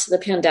response to the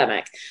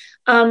pandemic.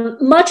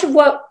 Much of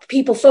what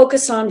people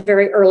focus on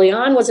very early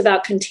on was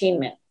about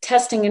containment,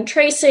 testing and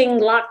tracing,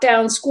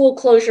 lockdown, school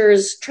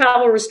closures,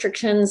 travel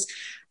restrictions,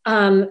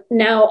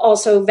 now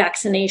also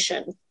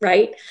vaccination,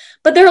 right?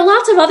 But there are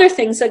lots of other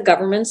things that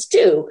governments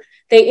do.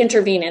 They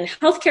intervene in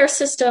healthcare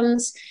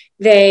systems.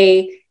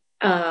 They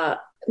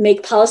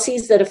make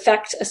policies that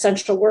affect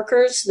essential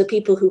workers, the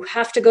people who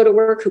have to go to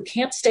work, who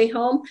can't stay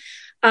home.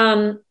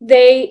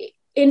 They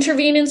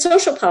intervene in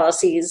social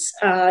policies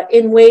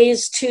in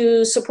ways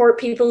to support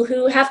people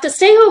who have to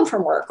stay home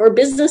from work, or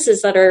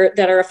businesses that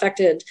are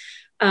affected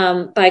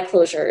by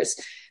closures.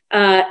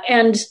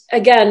 And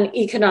again,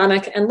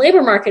 economic and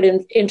labor market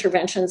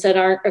interventions that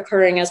aren't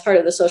occurring as part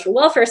of the social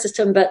welfare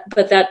system, but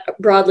that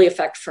broadly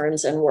affect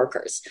firms and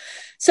workers.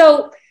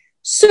 So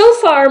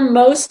far,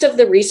 most of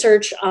the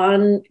research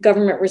on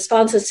government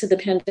responses to the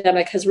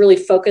pandemic has really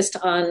focused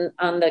on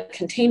the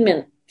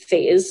containment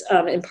phase,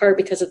 in part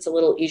because it's a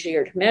little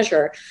easier to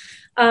measure.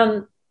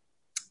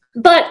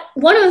 But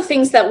one of the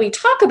things that we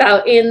talk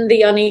about in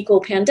the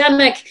unequal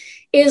pandemic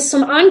is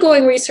some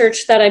ongoing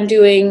research that I'm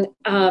doing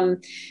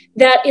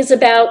that is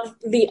about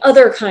the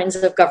other kinds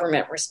of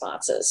government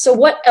responses. So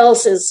what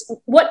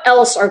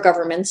else are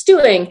governments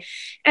doing?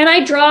 And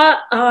I draw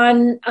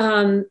on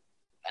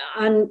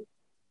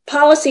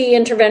policy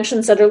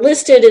interventions that are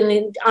listed in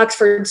the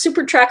Oxford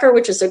Super Tracker,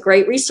 which is a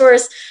great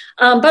resource,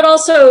 but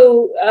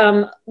also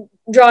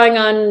drawing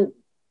on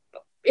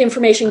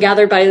information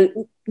gathered by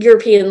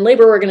European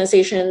labor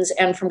organizations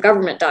and from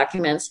government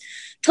documents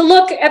to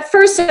look at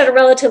first at a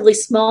relatively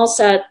small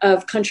set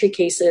of country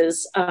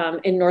cases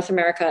in North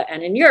America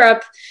and in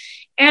Europe,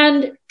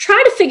 and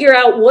try to figure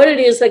out what it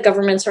is that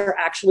governments are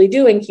actually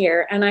doing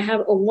here. And I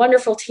have a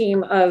wonderful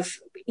team of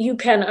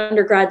UPenn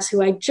undergrads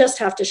who I just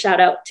have to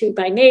shout out to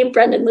by name,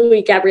 Brendan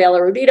Louie, Gabriela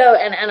Rubito,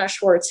 and Anna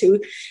Schwartz,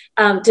 who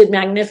did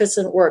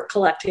magnificent work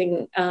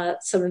collecting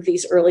some of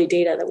these early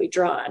data that we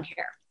draw on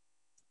here.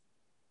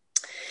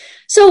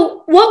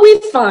 So what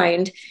we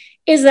find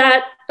is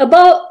that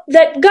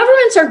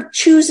governments are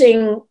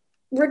choosing,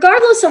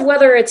 regardless of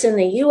whether it's in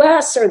the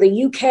US or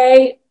the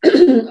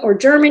UK or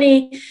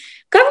Germany,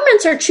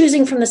 governments are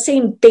choosing from the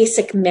same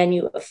basic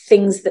menu of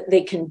things that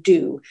they can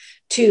do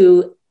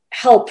to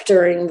help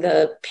during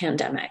the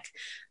pandemic.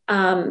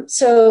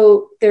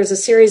 So there's a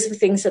series of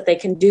things that they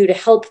can do to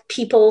help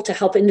people, to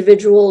help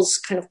individuals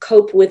kind of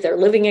cope with their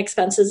living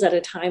expenses at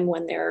a time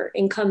when their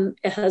income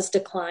has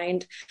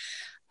declined.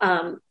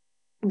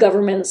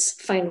 Governments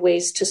find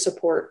ways to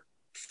support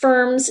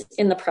firms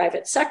in the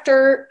private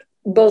sector,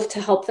 both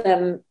to help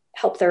them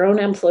help their own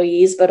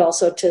employees, but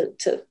also to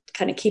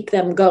kind of keep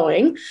them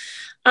going.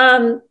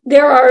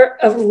 There are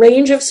a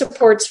range of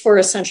supports for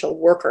essential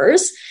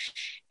workers.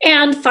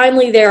 And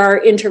finally, there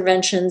are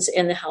interventions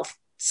in the health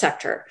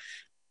sector.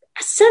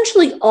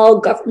 Essentially, all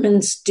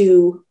governments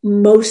do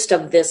most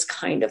of this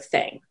kind of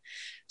thing.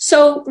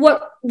 So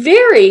what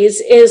varies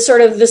is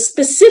sort of the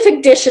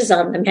specific dishes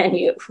on the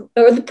menu,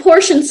 or the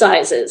portion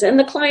sizes and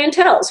the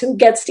clientele, who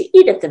gets to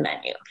eat at the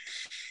menu.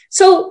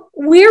 So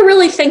we're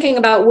really thinking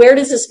about, where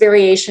does this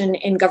variation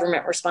in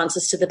government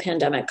responses to the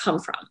pandemic come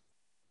from?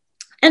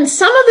 And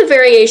some of the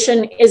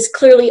variation is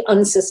clearly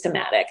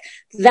unsystematic.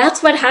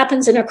 That's what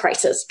happens in a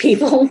crisis.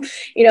 People,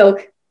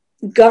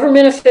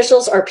 government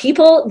officials are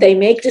people. They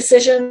make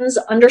decisions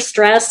under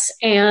stress.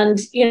 And,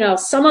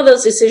 some of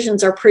those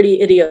decisions are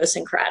pretty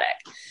idiosyncratic.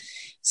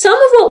 Some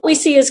of what we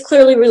see is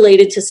clearly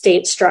related to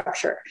state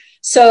structure.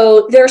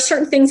 So there are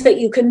certain things that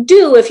you can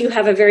do if you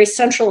have a very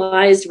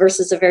centralized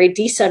versus a very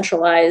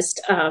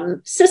decentralized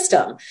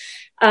system.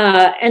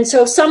 And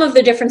so some of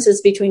the differences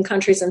between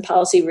countries and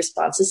policy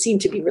responses seem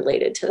to be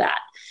related to that.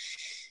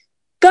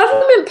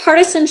 Government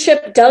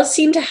partisanship does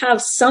seem to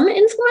have some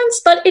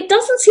influence, but it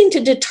doesn't seem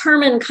to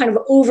determine kind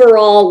of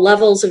overall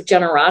levels of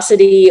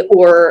generosity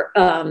or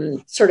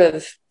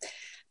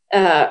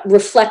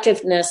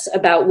reflectiveness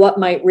about what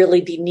might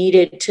really be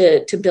needed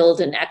to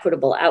build an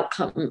equitable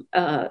outcome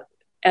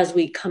as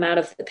we come out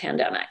of the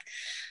pandemic.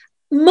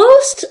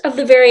 Most of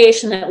the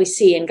variation that we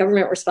see in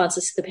government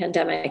responses to the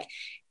pandemic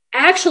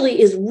actually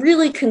is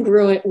really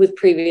congruent with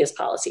previous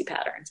policy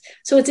patterns.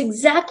 So it's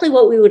exactly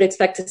what we would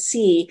expect to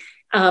see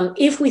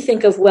if we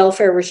think of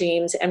welfare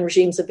regimes and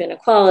regimes of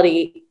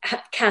inequality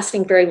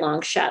casting very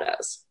long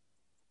shadows.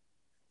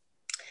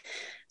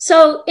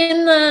 So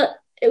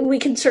we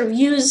can sort of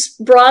use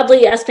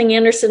broadly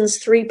Esping-Anderson's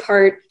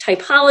three-part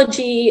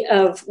typology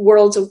of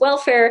worlds of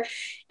welfare.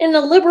 In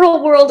the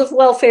liberal world of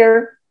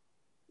welfare,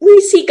 we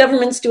see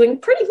governments doing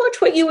pretty much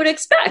what you would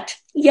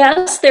expect.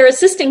 Yes, they're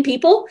assisting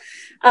people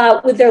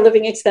with their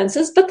living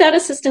expenses, but that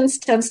assistance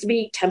tends to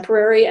be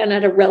temporary and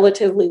at a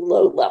relatively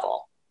low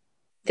level.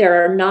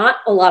 There are not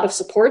a lot of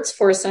supports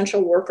for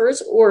essential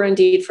workers or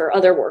indeed for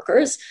other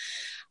workers.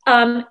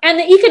 And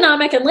the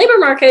economic and labor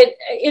market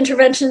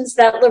interventions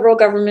that liberal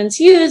governments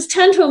use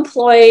tend to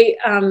employ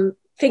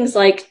things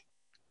like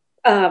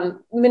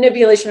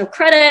manipulation of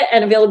credit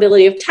and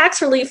availability of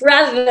tax relief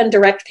rather than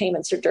direct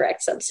payments or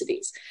direct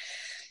subsidies.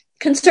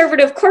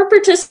 Conservative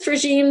corporatist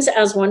regimes,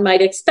 as one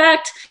might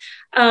expect,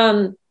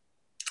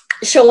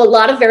 show a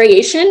lot of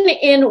variation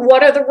in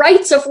what are the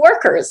rights of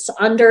workers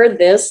under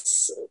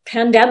this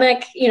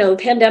pandemic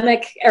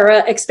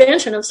era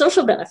expansion of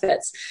social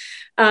benefits.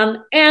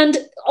 And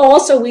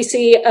also we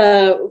see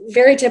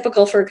very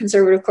typical for a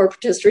conservative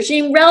corporatist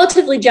regime,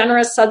 relatively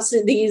generous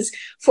subsidies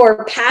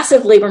for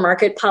passive labor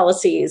market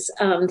policies,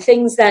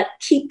 things that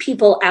keep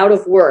people out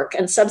of work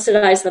and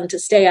subsidize them to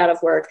stay out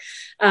of work,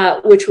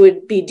 which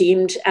would be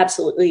deemed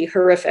absolutely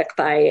horrific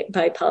by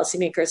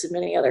policymakers in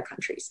many other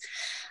countries.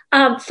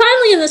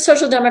 Finally, in the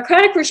social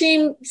democratic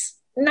regimes,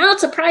 not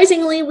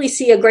surprisingly, we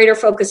see a greater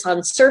focus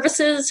on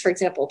services, for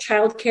example,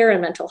 childcare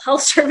and mental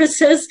health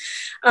services,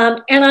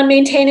 and on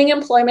maintaining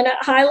employment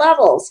at high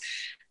levels.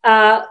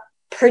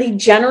 Pretty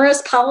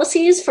generous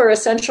policies for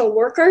essential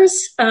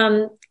workers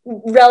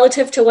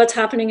relative to what's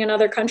happening in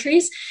other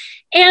countries.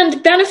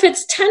 And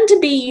benefits tend to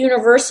be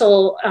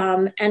universal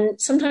and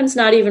sometimes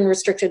not even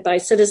restricted by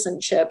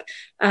citizenship,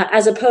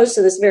 as opposed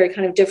to this very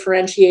kind of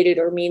differentiated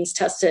or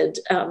means-tested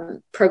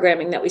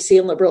programming that we see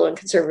in liberal and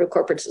conservative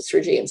corporatist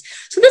regimes.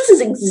 So this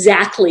is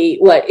exactly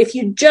what, if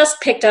you just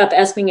picked up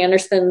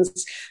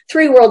Esping-Anderson's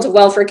Three Worlds of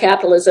Welfare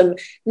Capitalism,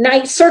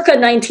 circa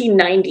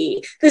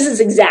 1990, this is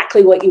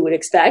exactly what you would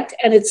expect,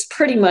 and it's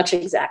pretty much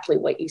exactly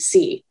what you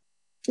see.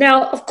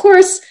 Now, of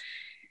course,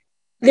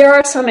 there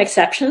are some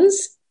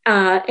exceptions.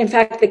 In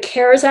fact, the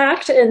CARES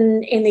Act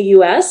in the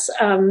US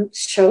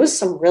shows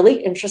some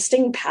really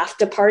interesting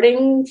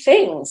path-departing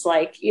things,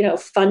 like,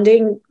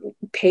 funding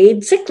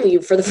paid sick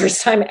leave for the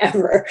first time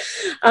ever.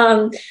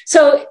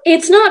 So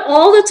it's not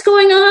all that's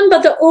going on,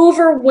 but the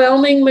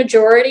overwhelming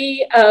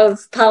majority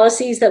of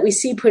policies that we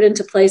see put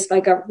into place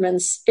by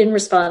governments in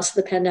response to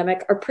the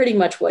pandemic are pretty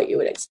much what you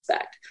would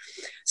expect.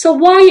 So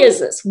why is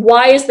this?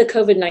 Why is the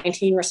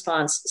COVID-19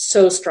 response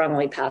so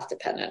strongly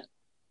path-dependent?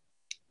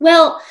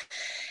 Well,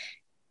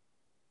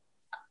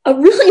 a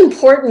really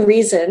important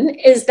reason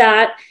is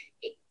that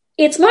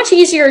it's much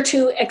easier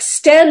to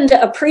extend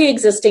a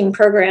pre-existing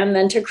program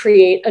than to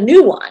create a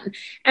new one.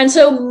 And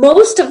so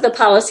most of the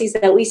policies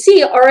that we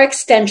see are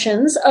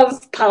extensions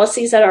of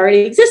policies that already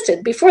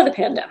existed before the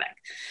pandemic.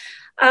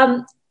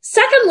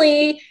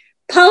 Secondly,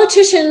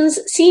 politicians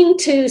seem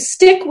to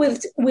stick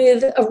with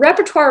a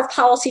repertoire of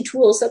policy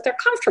tools that they're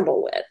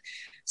comfortable with.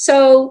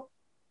 So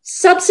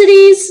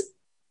subsidies,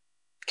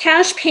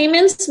 cash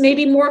payments may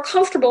be more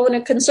comfortable in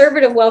a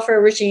conservative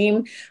welfare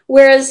regime,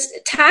 whereas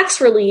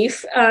tax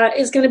relief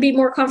is going to be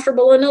more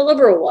comfortable in a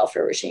liberal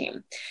welfare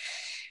regime.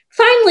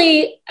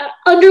 Finally,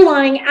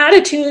 underlying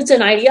attitudes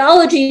and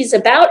ideologies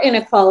about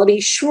inequality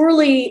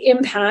surely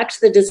impact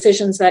the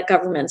decisions that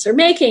governments are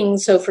making.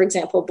 So, for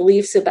example,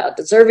 beliefs about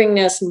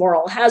deservingness,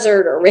 moral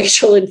hazard, or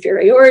racial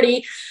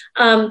inferiority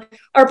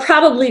are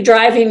probably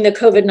driving the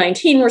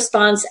COVID-19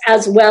 response,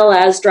 as well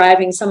as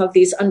driving some of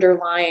these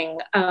underlying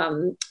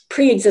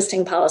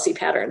pre-existing policy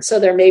patterns. So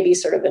there may be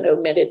sort of an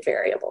omitted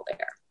variable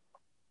there.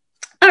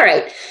 All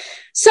right,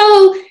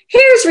 so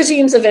here's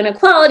regimes of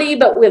inequality,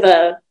 but with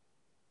a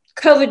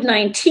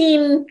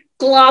COVID-19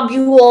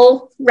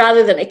 globule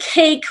rather than a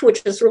cake,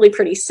 which is really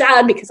pretty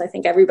sad because I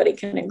think everybody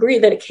can agree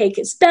that a cake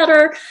is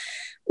better.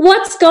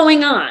 what's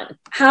going on?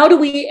 How do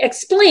we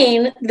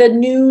explain the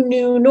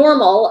new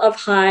normal of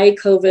high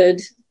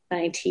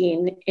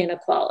COVID-19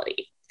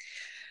 inequality?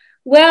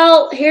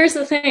 Well, here's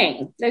the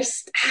thing.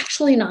 There's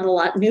actually not a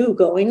lot new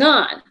going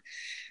on.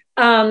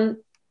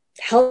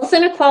 Health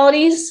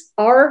inequalities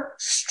are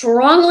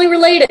strongly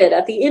related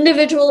at the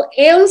individual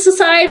and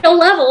societal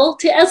level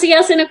to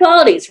SES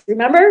inequalities.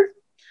 Remember?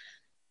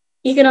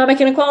 Economic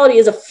inequality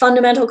is a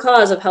fundamental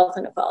cause of health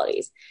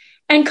inequalities.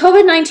 And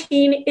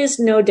COVID-19 is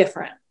no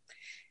different.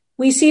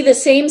 We see the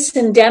same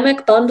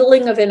syndemic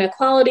bundling of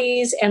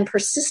inequalities and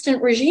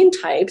persistent regime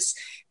types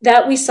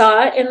that we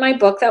saw in my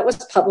book that was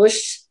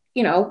published,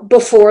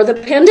 before the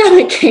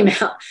pandemic came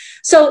out.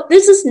 So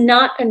this is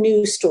not a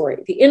new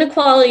story. The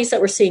inequalities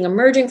that we're seeing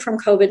emerging from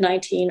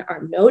COVID-19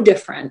 are no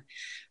different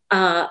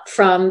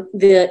from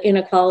the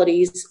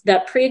inequalities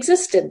that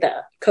pre-existed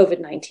the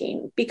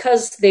COVID-19,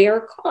 because they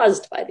are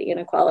caused by the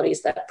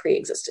inequalities that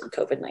pre-existed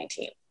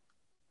COVID-19.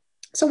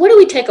 So what do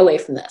we take away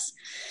from this?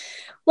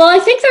 Well, I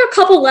think there are a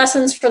couple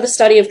lessons for the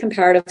study of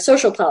comparative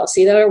social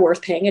policy that are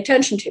worth paying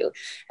attention to.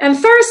 And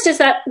first is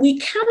that we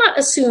cannot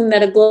assume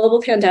that a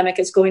global pandemic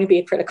is going to be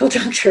a critical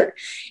juncture.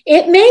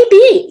 It may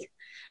be.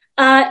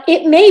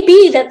 It may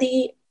be that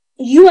the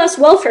US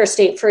welfare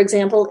state, for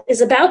example,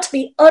 is about to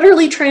be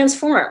utterly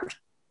transformed.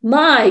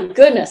 My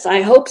goodness,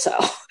 I hope so,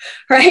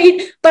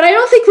 right? But I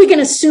don't think we can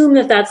assume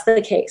that that's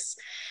the case.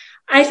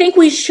 I think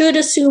we should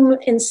assume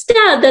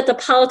instead that the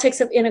politics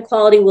of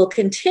inequality will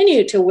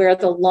continue to wear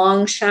the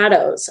long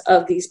shadows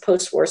of these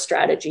post-war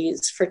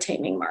strategies for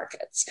taming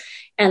markets.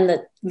 And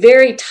the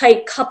very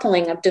tight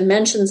coupling of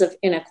dimensions of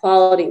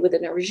inequality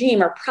within a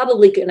regime are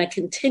probably going to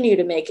continue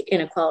to make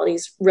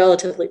inequalities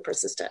relatively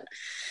persistent.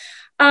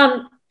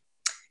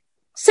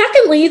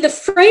 Secondly, the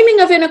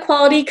framing of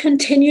inequality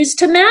continues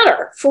to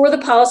matter for the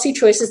policy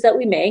choices that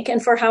we make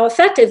and for how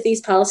effective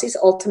these policies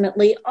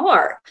ultimately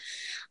are.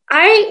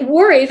 I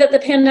worry that the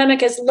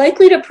pandemic is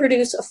likely to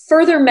produce a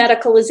further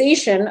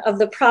medicalization of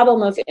the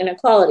problem of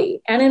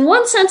inequality. And in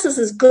one sense, this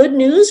is good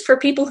news for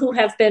people who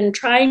have been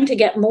trying to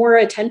get more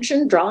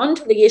attention drawn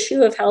to the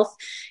issue of health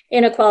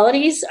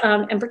inequalities,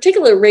 and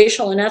particularly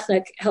racial and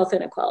ethnic health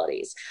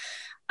inequalities.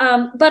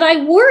 But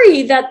I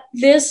worry that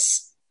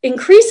this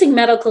increasing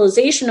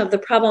medicalization of the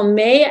problem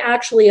may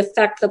actually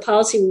affect the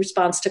policy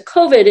response to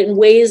COVID in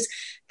ways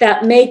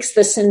that makes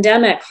the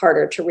syndemic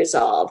harder to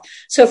resolve.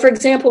 So, for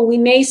example, we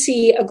may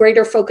see a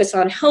greater focus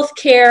on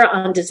healthcare,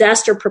 on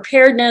disaster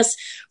preparedness,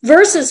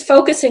 versus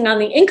focusing on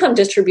the income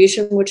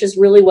distribution, which is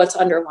really what's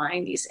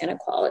underlying these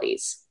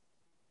inequalities.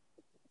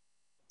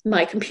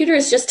 My computer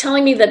is just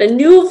telling me that a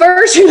new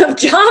version of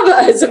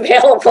Java is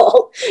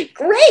available.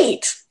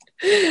 Great.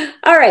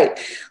 All right,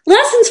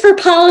 lessons for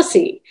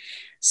policy.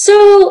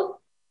 So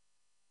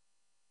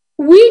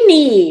we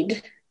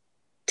need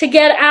to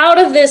get out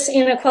of this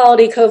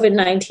inequality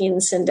COVID-19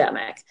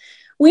 syndemic.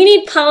 We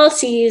need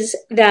policies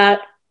that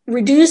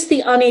reduce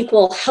the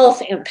unequal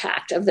health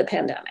impact of the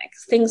pandemic.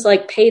 Things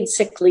like paid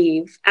sick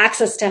leave,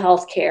 access to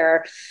health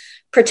care,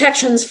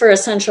 protections for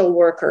essential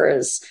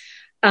workers,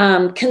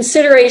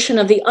 consideration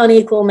of the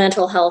unequal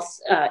mental health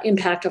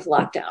impact of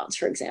lockdowns,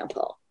 for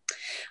example.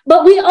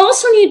 But we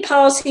also need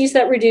policies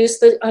that reduce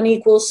the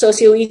unequal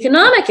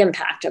socioeconomic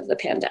impact of the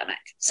pandemic.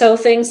 So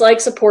things like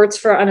supports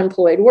for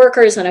unemployed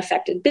workers and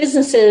affected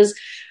businesses,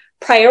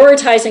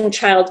 prioritizing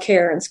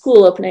childcare and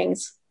school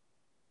openings.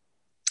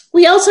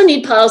 We also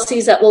need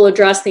policies that will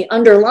address the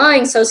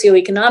underlying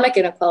socioeconomic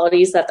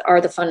inequalities that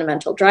are the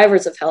fundamental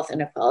drivers of health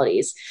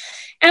inequalities.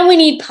 And we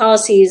need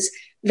policies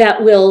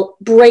that will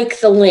break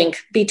the link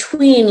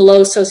between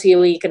low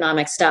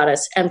socioeconomic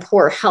status and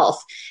poor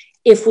health,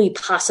 if we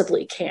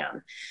possibly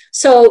can.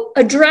 So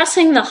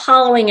addressing the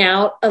hollowing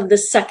out of the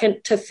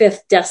second to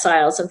fifth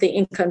deciles of the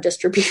income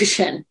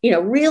distribution,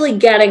 really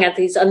getting at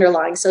these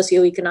underlying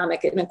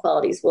socioeconomic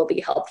inequalities will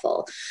be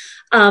helpful.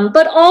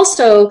 But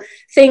also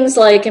things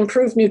like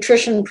improved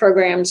nutrition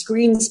programs,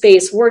 green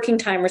space, working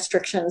time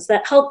restrictions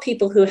that help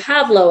people who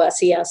have low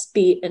SES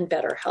be in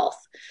better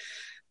health.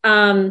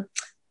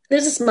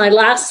 This is my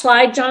last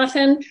slide,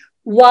 Jonathan.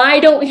 Why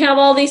don't we have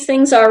all these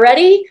things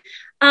already?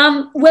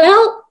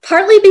 Well,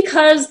 partly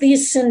because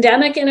these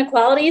syndemic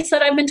inequalities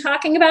that I've been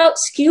talking about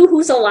skew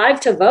who's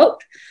alive to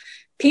vote.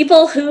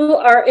 People who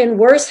are in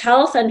worse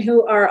health and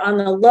who are on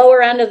the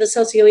lower end of the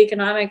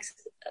socioeconomic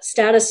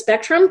status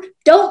spectrum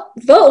don't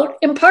vote,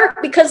 in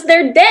part because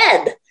they're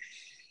dead.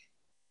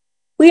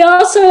 We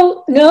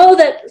also know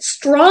that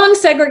strong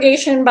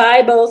segregation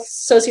by both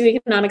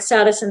socioeconomic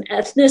status and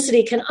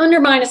ethnicity can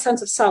undermine a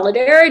sense of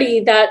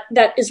solidarity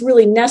that is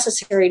really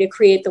necessary to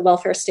create the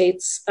welfare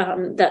states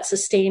that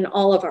sustain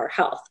all of our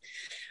health.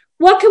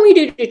 What can we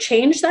do to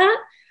change that?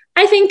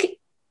 I think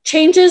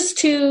changes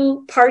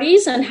to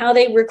parties and how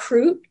they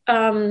recruit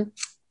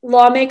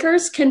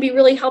lawmakers can be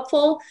really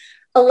helpful.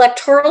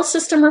 Electoral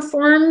system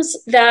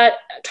reforms that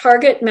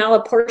target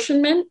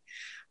malapportionment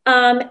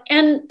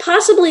and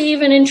possibly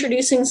even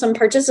introducing some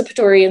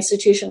participatory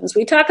institutions.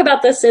 We talk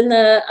about this in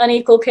the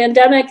Unequal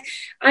Pandemic.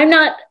 I'm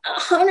not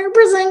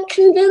 100%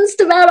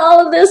 convinced about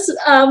all of this,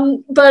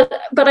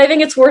 but I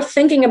think it's worth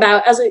thinking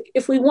about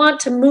if we want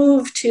to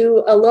move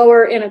to a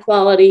lower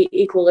inequality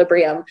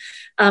equilibrium,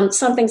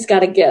 something's got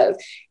to give.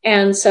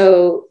 And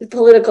so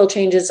political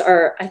changes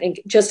are, I think,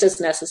 just as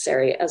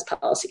necessary as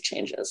policy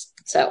changes.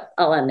 So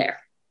I'll end there.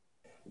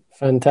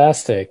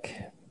 Fantastic.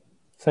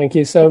 Thank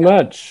you so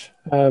much.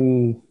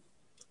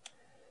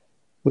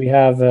 We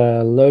have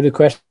a load of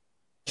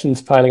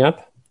questions piling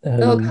up.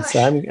 So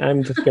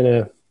I'm just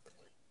going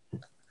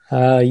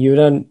to,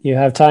 you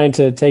have time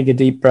to take a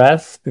deep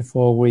breath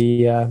before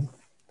we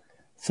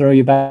throw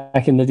you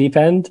back in the deep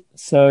end.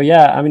 So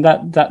yeah, I mean,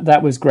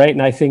 that was great.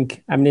 And I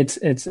think, I mean,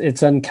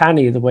 it's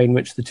uncanny the way in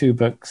which the two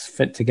books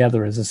fit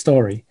together as a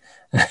story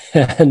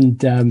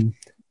and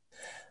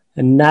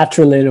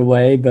natural in a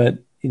way, but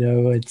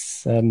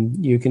it's,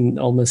 you can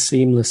almost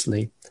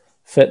seamlessly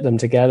fit them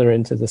together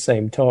into the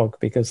same talk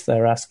because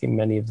they're asking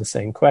many of the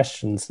same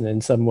questions. And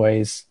in some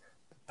ways,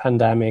 the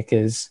pandemic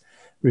is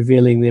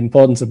revealing the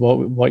importance of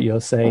what you're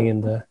saying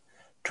in the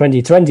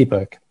 2020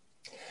 book.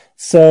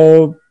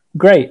 So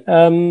great.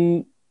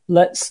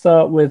 Let's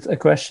start with a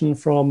question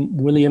from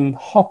William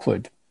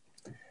Hopwood,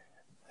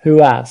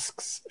 who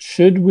asks,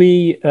 should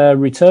we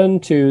return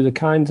to the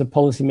kinds of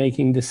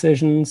policymaking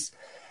decisions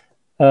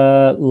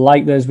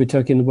like those we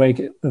took in the wake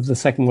of the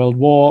Second World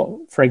War,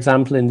 for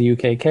example, in the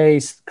UK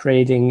case,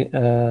 creating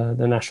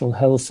the National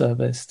Health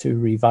Service to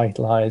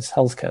revitalise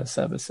healthcare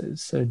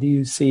services? So do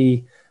you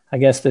see, I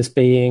guess, this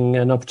being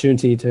an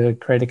opportunity to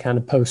create a kind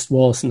of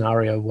post-war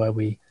scenario where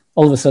we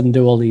all of a sudden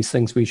do all these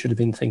things we should have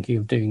been thinking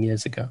of doing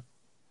years ago?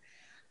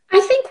 I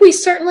think we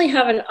certainly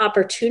have an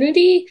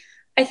opportunity.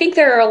 I think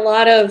there are a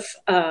lot of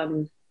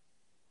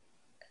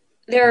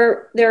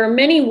there are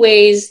many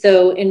ways,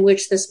 though, in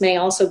which this may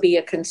also be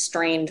a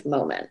constrained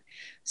moment.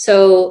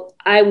 So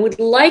I would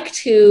like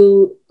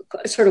to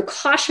sort of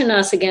caution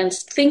us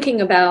against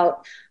thinking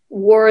about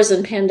wars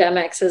and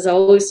pandemics as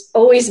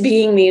always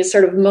being these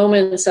sort of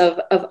moments of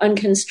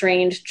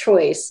unconstrained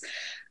choice.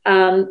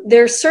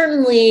 There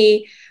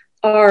certainly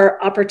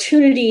are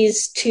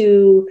opportunities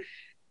to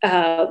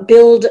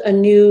build a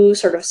new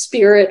sort of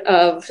spirit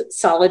of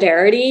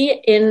solidarity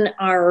in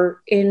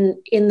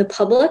the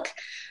public.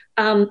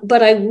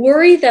 But I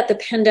worry that the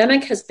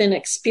pandemic has been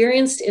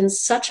experienced in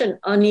such an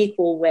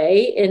unequal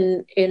way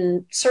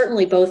in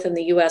certainly both in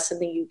the US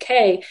and the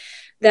UK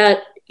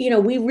that,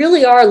 we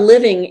really are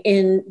living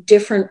in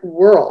different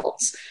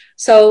worlds.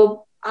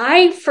 So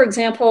for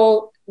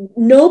example,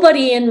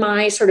 nobody in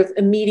my sort of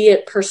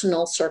immediate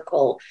personal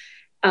circle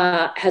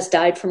has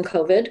died from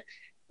COVID,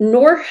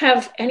 nor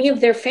have any of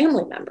their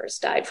family members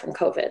died from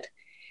COVID.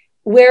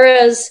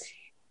 Whereas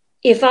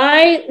if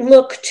I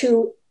look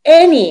to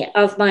any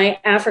of my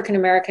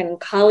African-American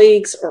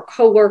colleagues or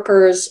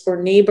coworkers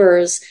or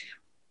neighbors,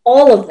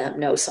 all of them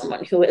know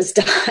someone who has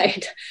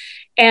died.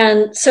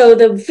 And so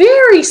the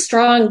very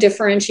strong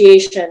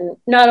differentiation,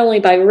 not only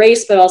by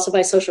race, but also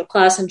by social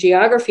class and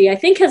geography, I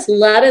think has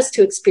led us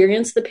to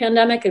experience the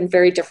pandemic in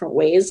very different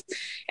ways.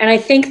 And I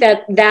think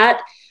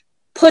that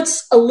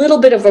puts a little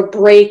bit of a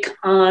brake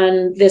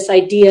on this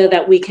idea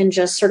that we can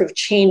just sort of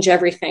change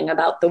everything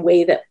about the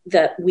way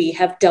that we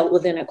have dealt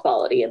with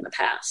inequality in the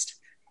past.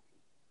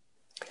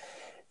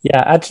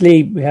 Yeah,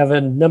 actually, we have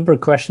a number of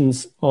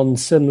questions on a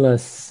similar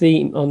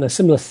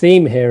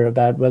theme here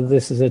about whether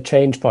this is a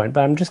change point.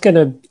 But I'm just going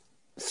to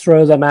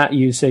throw them at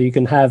you so you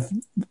can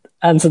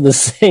answer the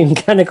same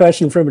kind of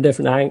question from a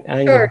different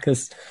angle.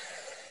 Because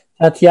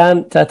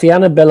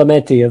Tatiana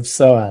Bellametti of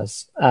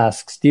SOAS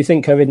asks, do you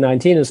think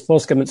COVID-19 has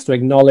forced governments to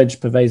acknowledge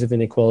pervasive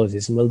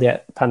inequalities, and will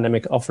the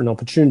pandemic offer an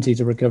opportunity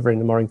to recover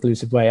in a more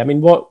inclusive way? I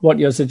mean, what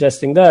you're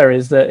suggesting there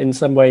is that in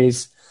some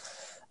ways,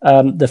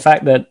 the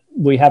fact that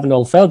we haven't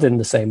all felt it in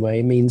the same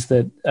way means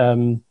that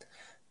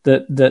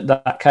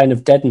that kind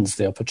of deadens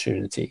the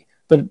opportunity.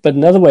 But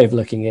another way of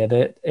looking at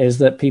it is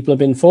that people have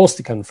been forced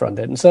to confront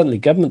it, and certainly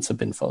governments have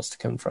been forced to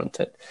confront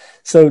it.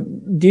 So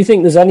do you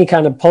think there's any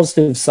kind of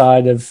positive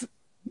side of,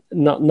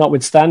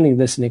 notwithstanding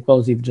this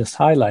inequality you've just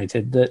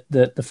highlighted,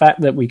 that the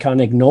fact that we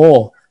can't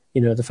ignore,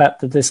 the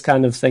fact that this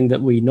kind of thing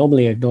that we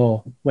normally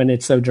ignore, when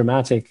it's so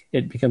dramatic,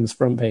 it becomes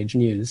front page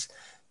news,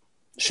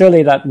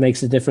 surely that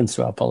makes a difference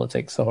to our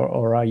politics,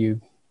 or are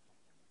you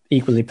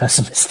equally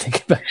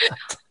pessimistic about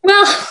that?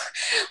 Well,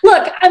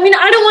 look, I mean,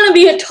 I don't want to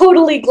be a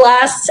totally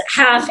glass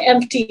half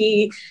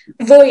empty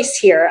voice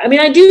here. I mean,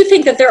 I do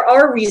think that there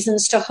are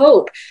reasons to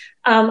hope.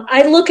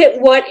 I look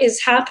at what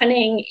is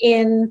happening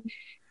in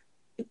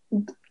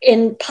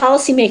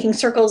policymaking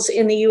circles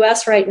in the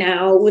US right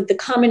now with the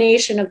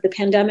combination of the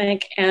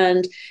pandemic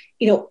and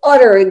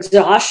utter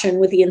exhaustion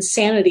with the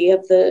insanity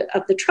of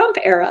the Trump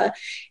era.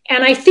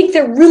 And I think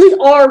there really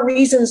are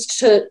reasons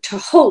to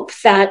hope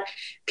that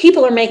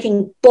people are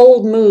making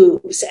bold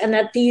moves, and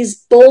that these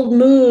bold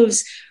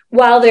moves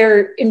while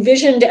they're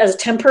envisioned as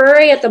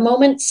temporary at the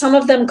moment, some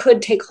of them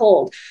could take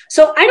hold.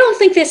 So I don't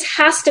think this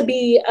has to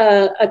be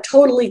a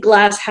totally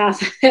glass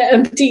half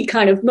empty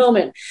kind of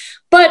moment.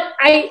 But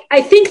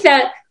I think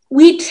that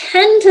we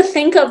tend to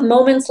think of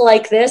moments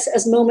like this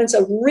as moments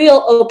of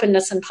real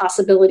openness and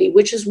possibility,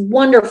 which is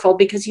wonderful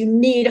because you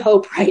need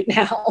hope right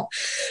now.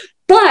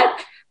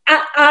 But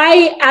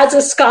I, as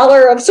a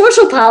scholar of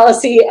social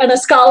policy and a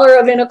scholar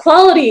of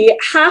inequality,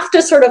 have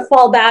to sort of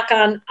fall back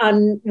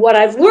on what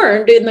I've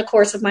learned in the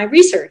course of my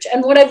research.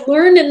 And what I've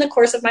learned in the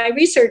course of my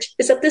research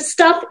is that this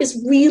stuff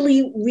is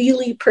really,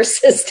 really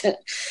persistent.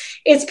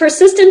 It's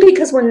persistent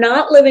because we're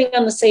not living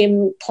on the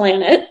same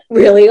planet,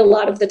 really, a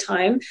lot of the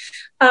time.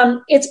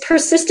 It's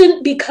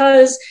persistent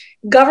because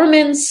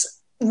governments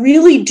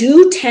really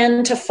do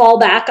tend to fall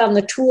back on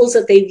the tools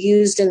that they've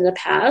used in the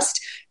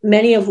past,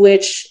 many of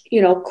which,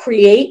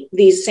 create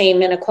these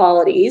same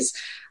inequalities.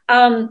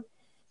 And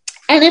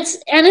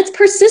it's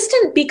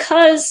persistent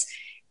because,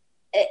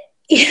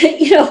 let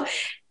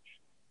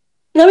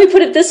me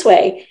put it this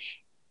way.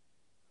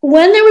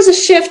 When there was a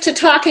shift to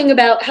talking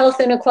about health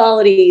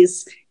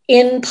inequalities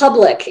in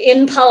public,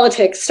 in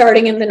politics,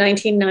 starting in the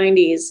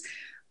 1990s,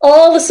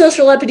 all the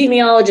social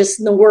epidemiologists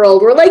in the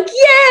world were like,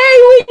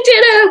 yay, we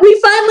did it. We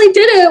finally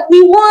did it.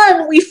 We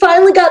won. We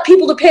finally got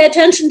people to pay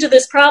attention to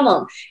this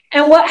problem.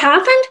 And what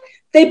happened?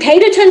 They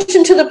paid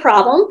attention to the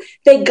problem.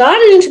 They got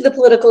it into the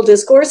political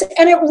discourse,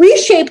 and it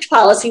reshaped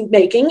policy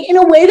making in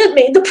a way that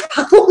made the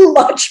problem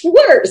much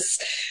worse.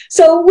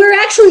 So we're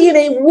actually in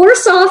a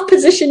worse off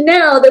position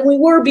now than we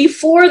were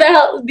before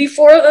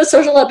the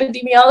social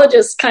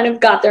epidemiologists kind of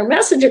got their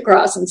message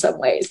across in some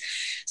ways.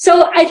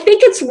 So I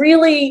think it's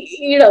really,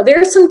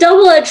 there are some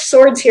double-edged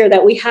swords here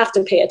that we have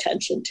to pay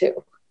attention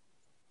to.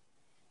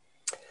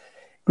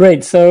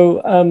 Great.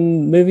 So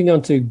moving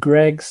on to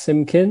Greg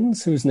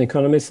Simpkins, who's an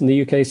economist in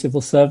the UK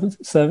Civil Service.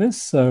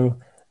 So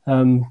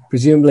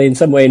presumably in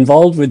some way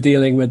involved with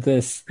dealing with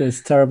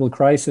this terrible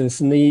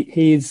crisis. And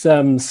he's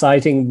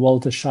citing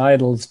Walter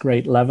Scheidl's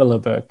great Leveler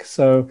book.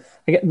 So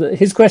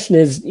his question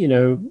is,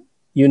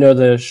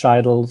 the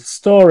Scheidel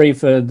story.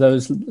 For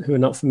those who are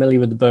not familiar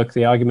with the book,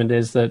 the argument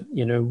is that,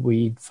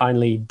 we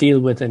finally deal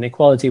with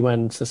inequality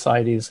when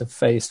societies are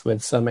faced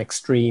with some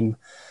extreme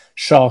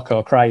shock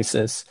or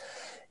crisis.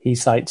 He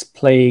cites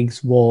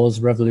plagues, wars,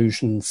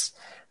 revolutions.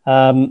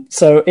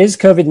 So is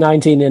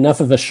COVID-19 enough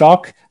of a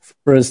shock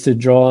for us to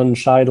draw on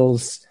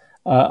Scheidel's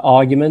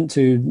argument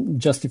to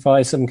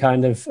justify some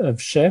kind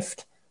of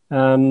shift?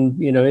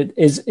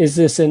 Is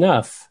this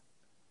enough?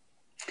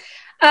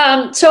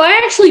 So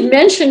I actually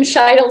mentioned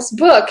Scheidel's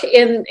book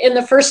in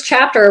the first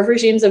chapter of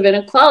Regimes of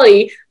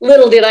Inequality.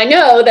 Little did I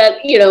know that,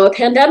 a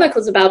pandemic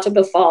was about to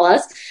befall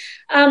us.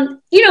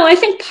 I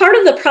think part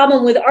of the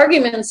problem with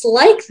arguments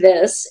like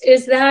this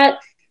is that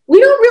we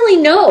don't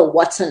really know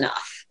what's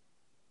enough.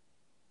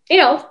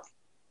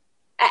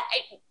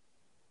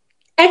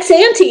 Ex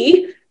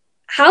ante,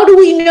 how do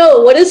we know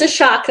what is a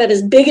shock that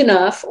is big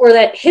enough or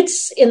that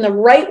hits in the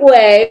right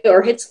way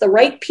or hits the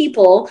right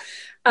people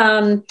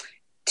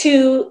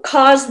to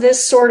cause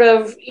this sort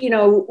of,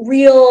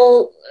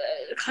 real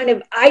kind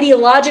of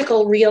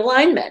ideological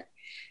realignment?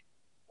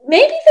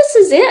 Maybe this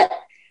is it.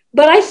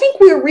 But I think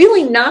we're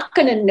really not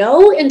going to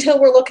know until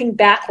we're looking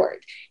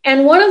backward.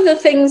 And one of the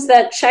things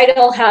that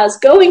Scheidel has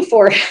going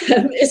for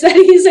him is that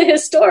he's a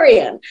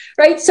historian,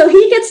 right? So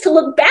he gets to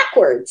look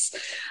backwards.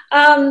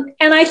 And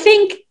I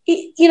think,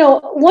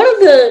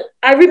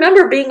 I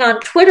remember being on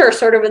Twitter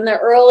sort of in the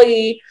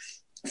early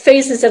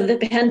phases of the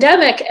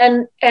pandemic.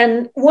 And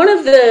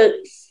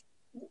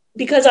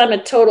because I'm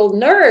a total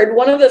nerd,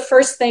 one of the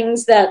first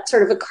things that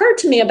sort of occurred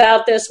to me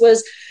about this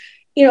was,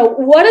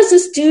 what does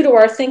this do to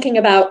our thinking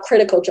about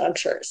critical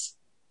junctures,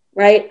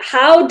 right?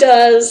 How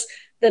does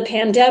the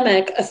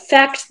pandemic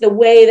affect the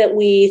way that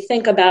we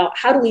think about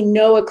how do we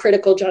know a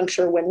critical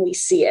juncture when we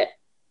see it?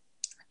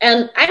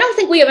 And I don't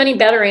think we have any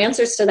better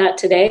answers to that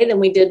today than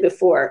we did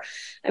before.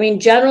 I mean,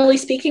 generally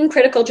speaking,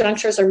 critical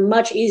junctures are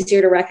much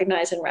easier to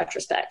recognize in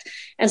retrospect.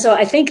 And so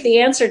I think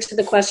the answer to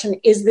the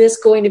question, is this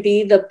going to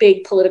be the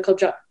big political,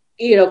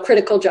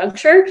 critical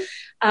juncture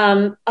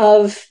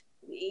of,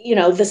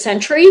 the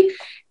century,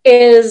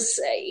 is,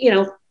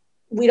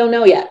 we don't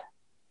know yet.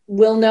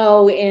 We'll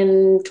know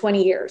in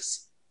 20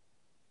 years.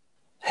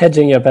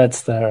 Hedging your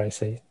bets there, I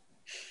see.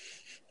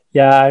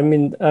 Yeah, I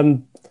mean,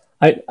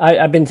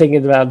 I've been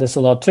thinking about this a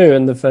lot too,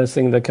 and the first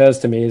thing that occurs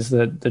to me is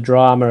that the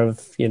drama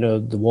of,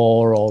 the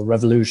war or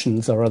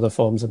revolutions or other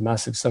forms of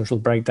massive social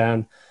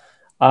breakdown.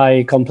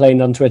 I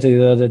complained on Twitter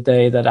the other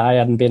day that I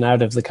hadn't been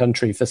out of the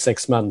country for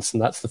 6 months,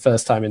 and that's the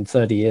first time in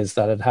 30 years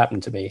that had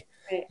happened to me.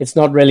 Right. It's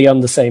not really on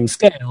the same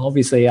scale.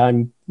 Obviously,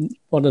 I'm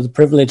one of the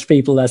privileged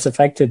people less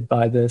affected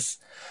by this.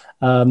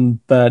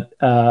 But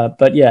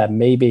yeah,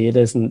 maybe it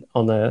isn't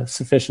on a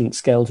sufficient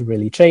scale to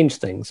really change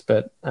things.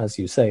 But as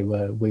you say,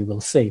 we will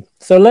see.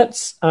 So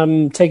let's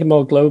take a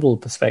more global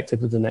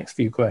perspective with the next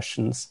few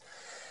questions.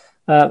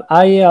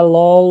 Aya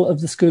Lal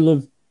of the School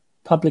of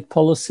Public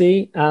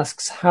Policy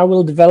asks, how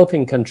will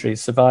developing countries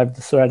survive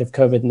the threat of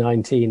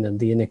COVID-19 and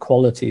the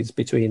inequalities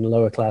between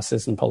lower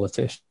classes and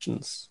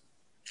politicians?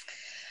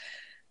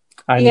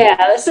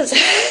 This is...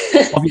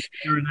 obviously,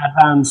 you're an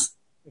advanced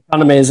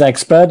economist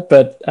expert,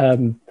 but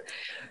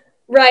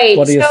right.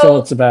 What are your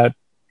thoughts about?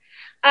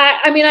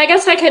 I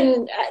guess I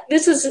can...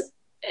 This is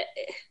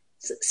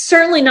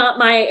certainly not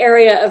my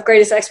area of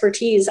greatest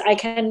expertise. I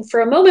can, for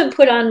a moment,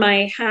 put on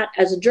my hat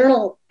as a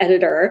journal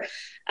editor.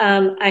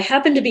 I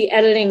happen to be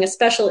editing a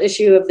special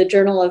issue of the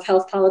Journal of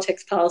Health,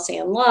 Politics, Policy,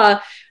 and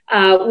Law,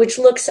 which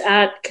looks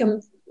at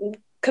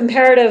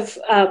comparative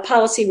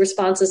policy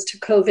responses to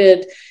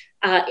COVID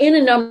in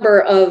a number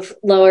of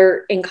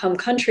lower income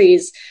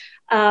countries.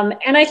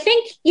 And I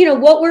think,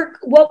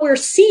 what we're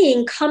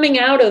seeing coming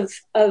out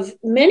of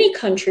many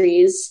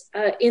countries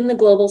in the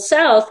global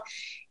South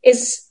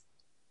is,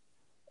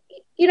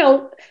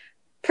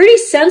 pretty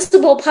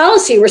sensible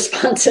policy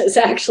responses,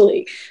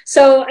 actually.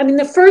 So,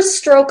 the first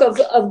stroke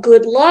of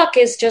good luck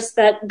is just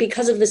that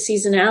because of the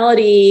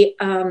seasonality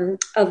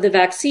of the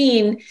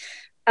vaccine,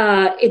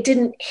 it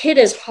didn't hit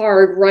as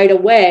hard right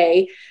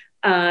away.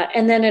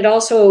 And then it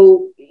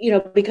also,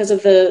 because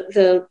of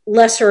the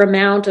lesser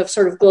amount of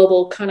sort of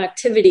global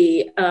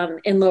connectivity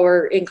in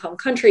lower income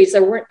countries,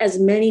 there weren't as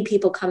many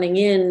people coming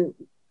in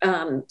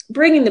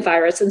bringing the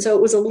virus. And so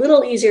it was a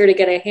little easier to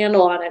get a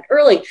handle on it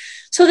early.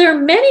 So there are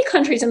many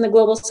countries in the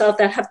global South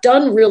that have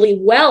done really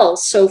well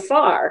so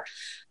far,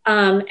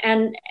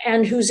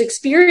 and whose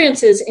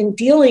experiences in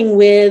dealing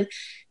with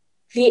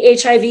the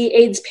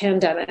HIV/AIDS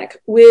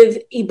pandemic, with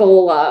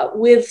Ebola,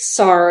 with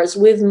SARS,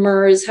 with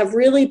MERS, have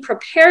really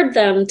prepared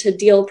them to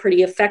deal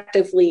pretty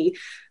effectively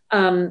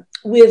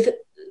with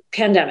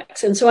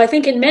pandemics. And so I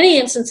think in many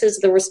instances,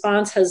 the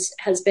response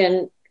has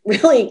been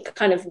really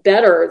kind of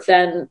better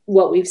than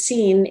what we've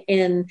seen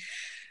in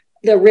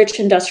the rich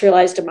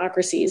industrialized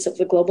democracies of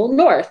the global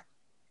North.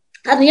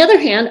 On the other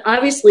hand,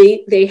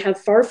 obviously, they have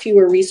far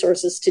fewer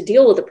resources to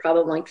deal with a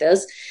problem like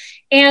this,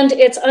 and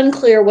it's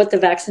unclear what the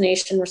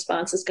vaccination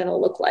response is going to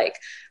look like.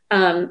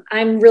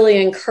 I'm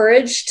really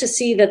encouraged to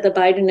see that the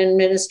Biden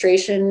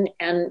administration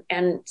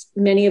and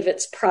many of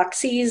its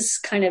proxies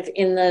kind of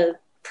in the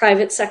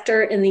private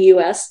sector in the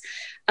US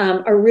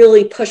are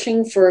really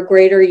pushing for a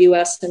greater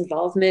US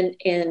involvement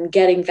in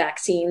getting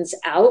vaccines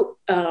out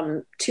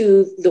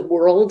to the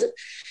world.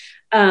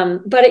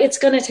 But it's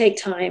going to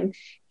take time.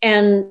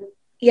 And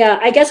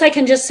I guess I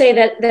can just say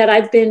that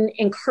I've been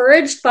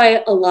encouraged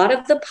by a lot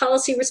of the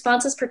policy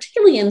responses,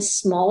 particularly in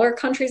smaller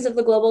countries of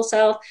the global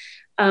South.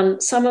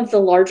 Some of the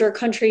larger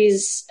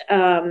countries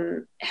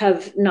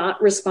have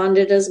not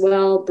responded as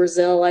well.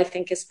 Brazil, I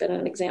think, has been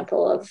an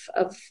example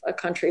of a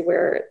country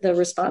where the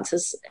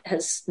response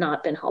has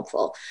not been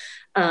helpful.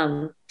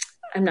 I'm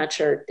not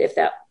sure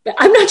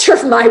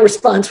if my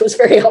response was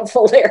very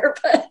helpful there,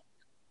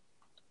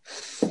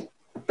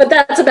 but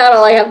that's about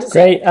all I have to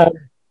say. Great.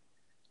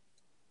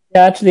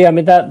 Actually,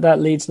 that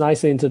leads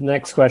nicely into the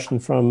next question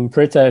from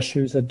Pritesh,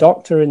 who's a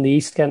doctor in the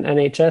East Kent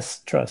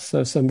NHS Trust,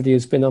 so somebody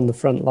who's been on the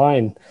front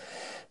line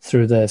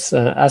through this,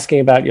 asking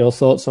about your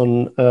thoughts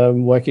on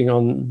working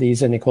on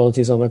these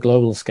inequalities on a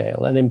global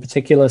scale, and in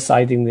particular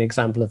citing the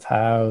example of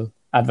how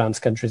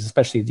advanced countries,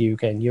 especially the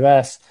UK and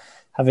US,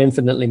 have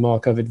infinitely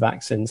more COVID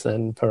vaccines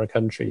than poorer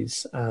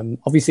countries.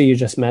 Obviously, you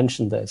just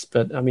mentioned this,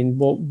 but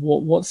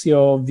what's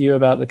your view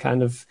about the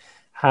kind of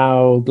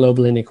how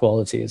global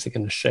inequality is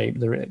going to shape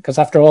because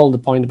after all, the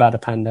point about a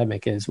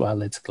pandemic is,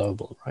 well, it's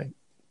global, right?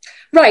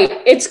 Right.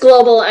 It's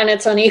global and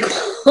it's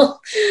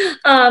unequal.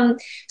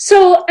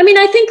 So,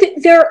 I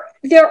think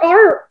there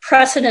are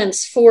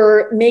precedents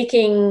for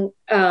making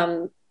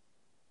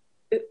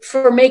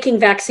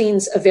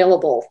vaccines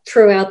available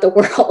throughout the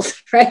world,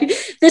 right?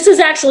 This is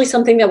actually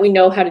something that we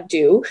know how to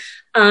do.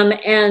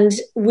 And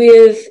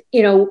with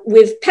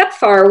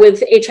PEPFAR,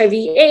 with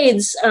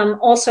HIV/AIDS,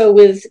 also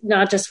with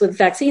not just with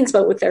vaccines,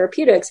 but with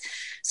therapeutics.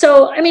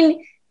 So,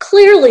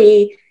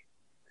 clearly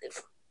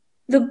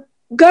the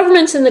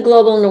governments in the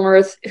global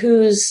North,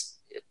 whose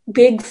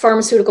big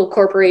pharmaceutical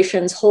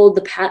corporations hold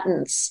the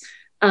patents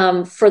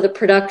for the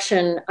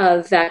production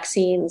of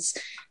vaccines,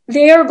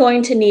 they are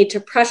going to need to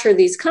pressure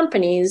these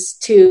companies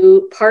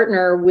to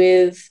partner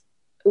with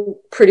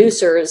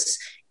producers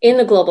in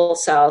the global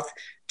South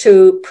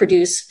to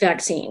produce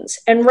vaccines.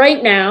 And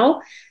right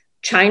now,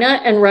 China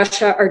and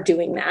Russia are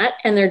doing that,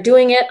 and they're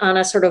doing it on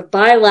a sort of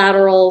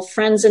bilateral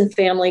friends and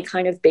family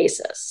kind of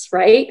basis,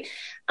 right?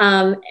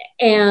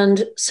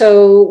 And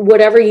so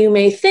whatever you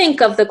may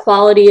think of the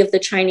quality of the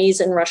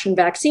Chinese and Russian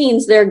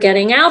vaccines, they're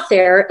getting out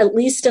there, at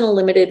least in a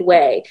limited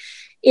way.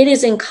 It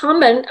is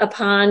incumbent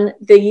upon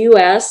the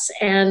US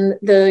and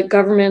the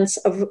governments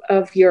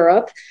of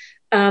Europe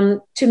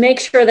to make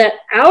sure that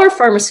our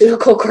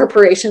pharmaceutical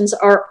corporations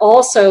are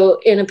also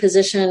in a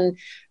position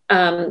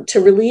to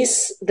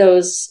release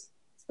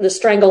the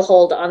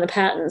stranglehold on the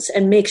patents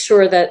and make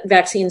sure that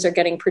vaccines are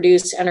getting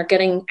produced and are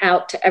getting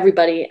out to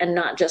everybody and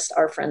not just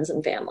our friends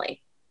and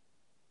family.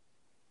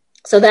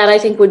 So that, I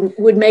think,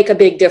 would make a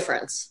big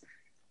difference.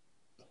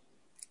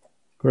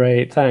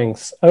 Great,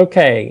 thanks.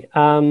 Okay,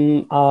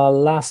 our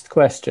last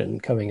question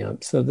coming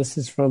up. So this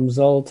is from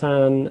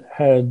Zoltan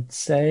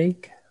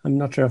Herdzeg. I'm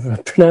not sure if I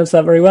pronounced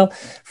that very well,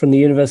 from the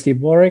University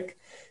of Warwick.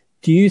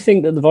 Do you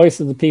think that the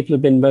voice of the people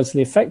who've been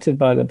mostly affected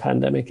by the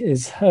pandemic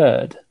is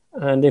heard?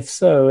 And if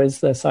so, is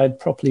their side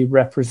properly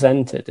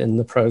represented in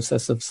the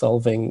process of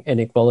solving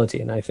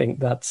inequality? And I think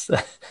that's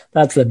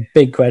a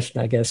big question,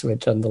 I guess,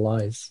 which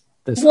underlies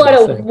this. What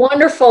a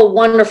wonderful,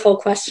 wonderful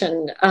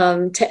question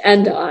to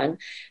end on.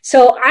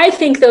 So I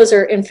think those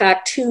are, in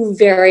fact, two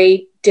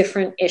very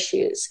different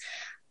issues.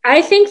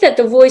 I think that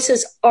the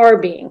voices are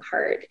being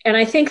heard, and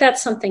I think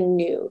that's something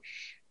new.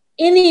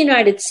 In the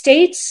United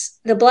States,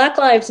 the Black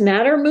Lives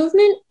Matter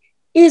movement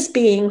is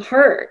being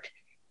heard.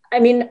 I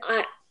mean,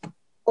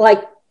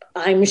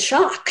 I'm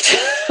shocked.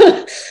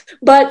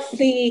 But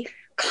the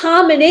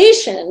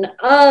combination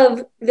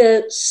of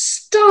the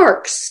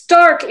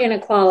stark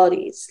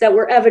inequalities that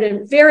were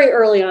evident very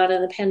early on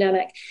in the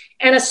pandemic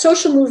and a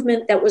social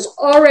movement that was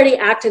already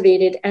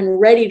activated and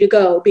ready to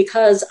go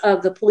because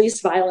of the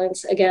police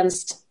violence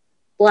against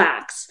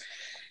Blacks,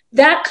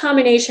 that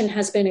combination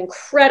has been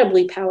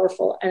incredibly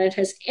powerful, and it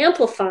has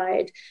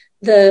amplified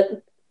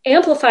the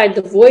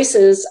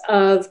voices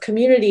of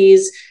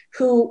communities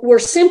who were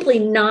simply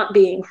not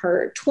being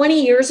heard.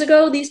 20 years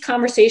ago, these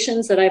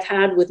conversations that I've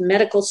had with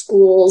medical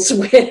schools,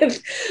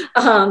 with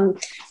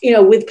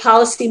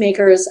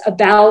policymakers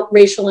about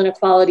racial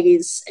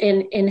inequalities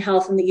in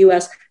health in the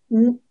US,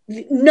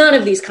 none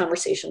of these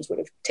conversations would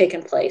have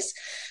taken place.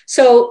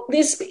 So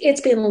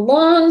it's been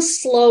long,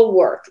 slow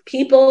work.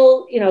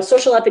 People,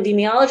 social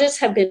epidemiologists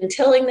have been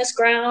tilling this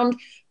ground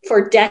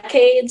for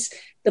decades.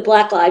 The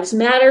Black Lives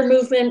Matter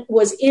movement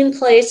was in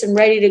place and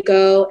ready to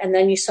go. And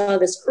then you saw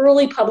this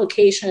early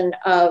publication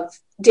of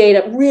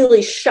data,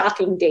 really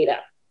shocking data.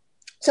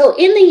 So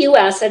in the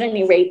US, at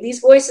any rate, these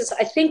voices,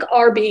 I think,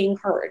 are being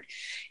heard.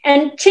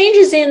 And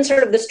changes in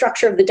sort of the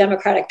structure of the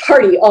Democratic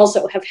Party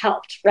also have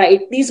helped,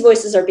 right? These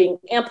voices are being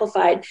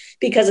amplified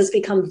because it's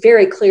become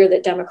very clear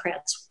that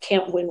Democrats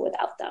can't win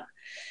without them.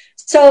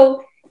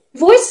 So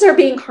voices are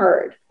being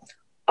heard.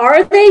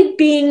 Are they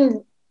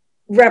being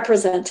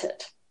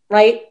represented,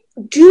 right?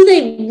 Do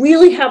they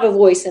really have a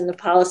voice in the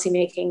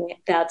policymaking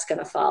that's going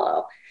to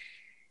follow?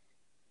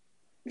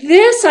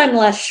 This I'm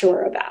less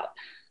sure about.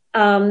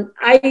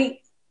 I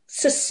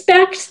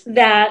suspect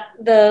that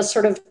the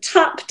sort of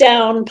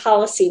top-down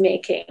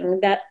policymaking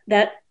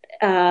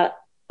that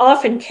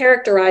often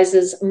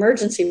characterizes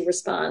emergency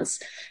response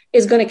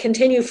is going to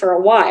continue for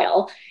a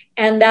while,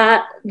 and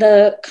that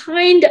the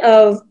kind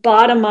of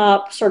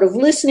bottom-up sort of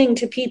listening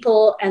to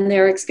people and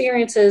their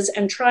experiences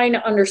and trying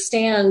to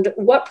understand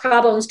what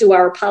problems do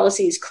our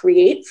policies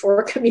create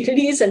for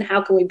communities and how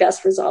can we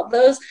best resolve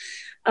those.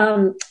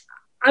 I'm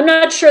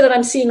not sure that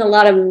I'm seeing a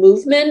lot of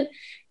movement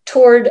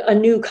toward a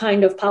new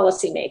kind of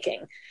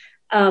policymaking.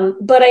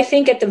 But I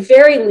think at the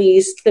very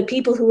least, the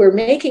people who are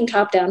making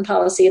top-down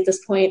policy at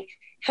this point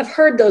have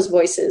heard those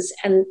voices,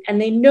 and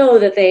they know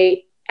that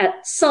they,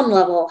 at some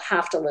level,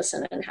 have to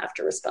listen and have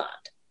to respond.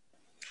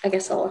 I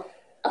guess I'll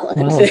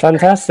end there.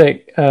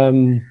 Fantastic.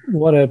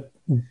 What a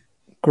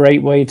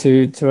great way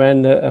to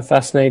end a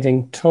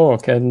fascinating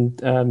talk. And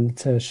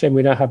it's a shame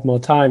we don't have more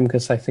time,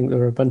 because I think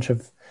there are a bunch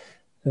of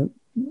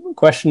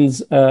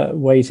questions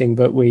waiting,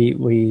 but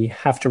we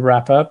have to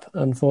wrap up,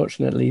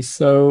 unfortunately.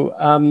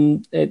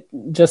 So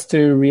just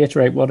to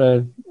reiterate, what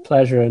a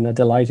pleasure and a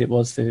delight it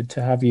was to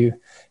have you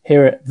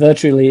here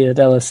virtually at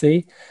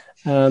LSE.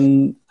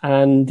 And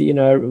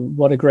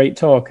what a great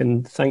talk,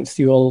 and thanks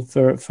to you all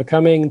for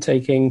coming,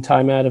 taking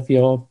time out of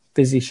your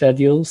busy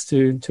schedules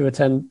to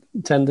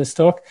attend this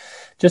talk.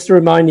 Just a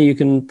reminder, you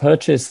can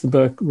purchase the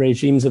book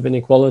Regimes of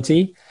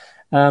Inequality.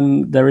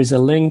 There is a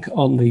link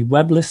on the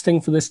web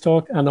listing for this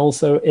talk and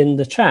also in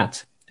the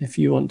chat if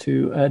you want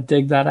to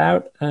dig that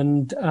out.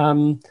 And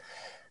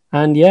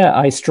yeah,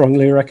 I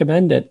strongly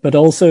recommend it, but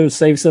also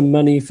save some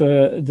money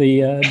for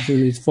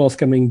the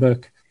forthcoming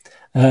book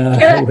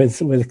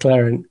with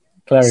Claire and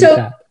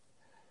Kat.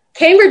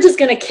 Cambridge is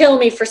going to kill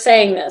me for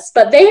saying this,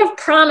 but they have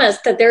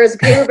promised that there is a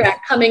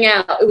paperback coming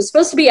out. It was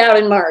supposed to be out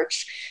in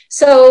March.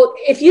 So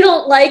if you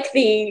don't like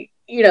the,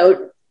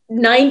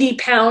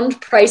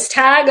 90-pound price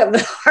tag of the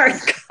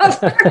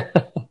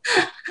hardcover,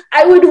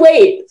 I would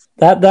wait.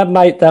 That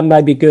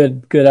might be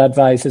good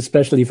advice,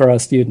 especially for our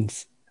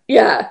students.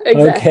 Yeah,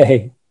 exactly.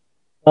 Okay.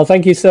 Well,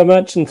 thank you so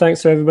much, and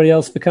thanks for everybody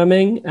else for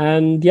coming.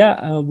 And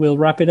yeah, we'll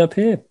wrap it up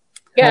here.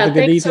 Yeah, have a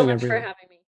good thanks so evening, much everyone. for having me.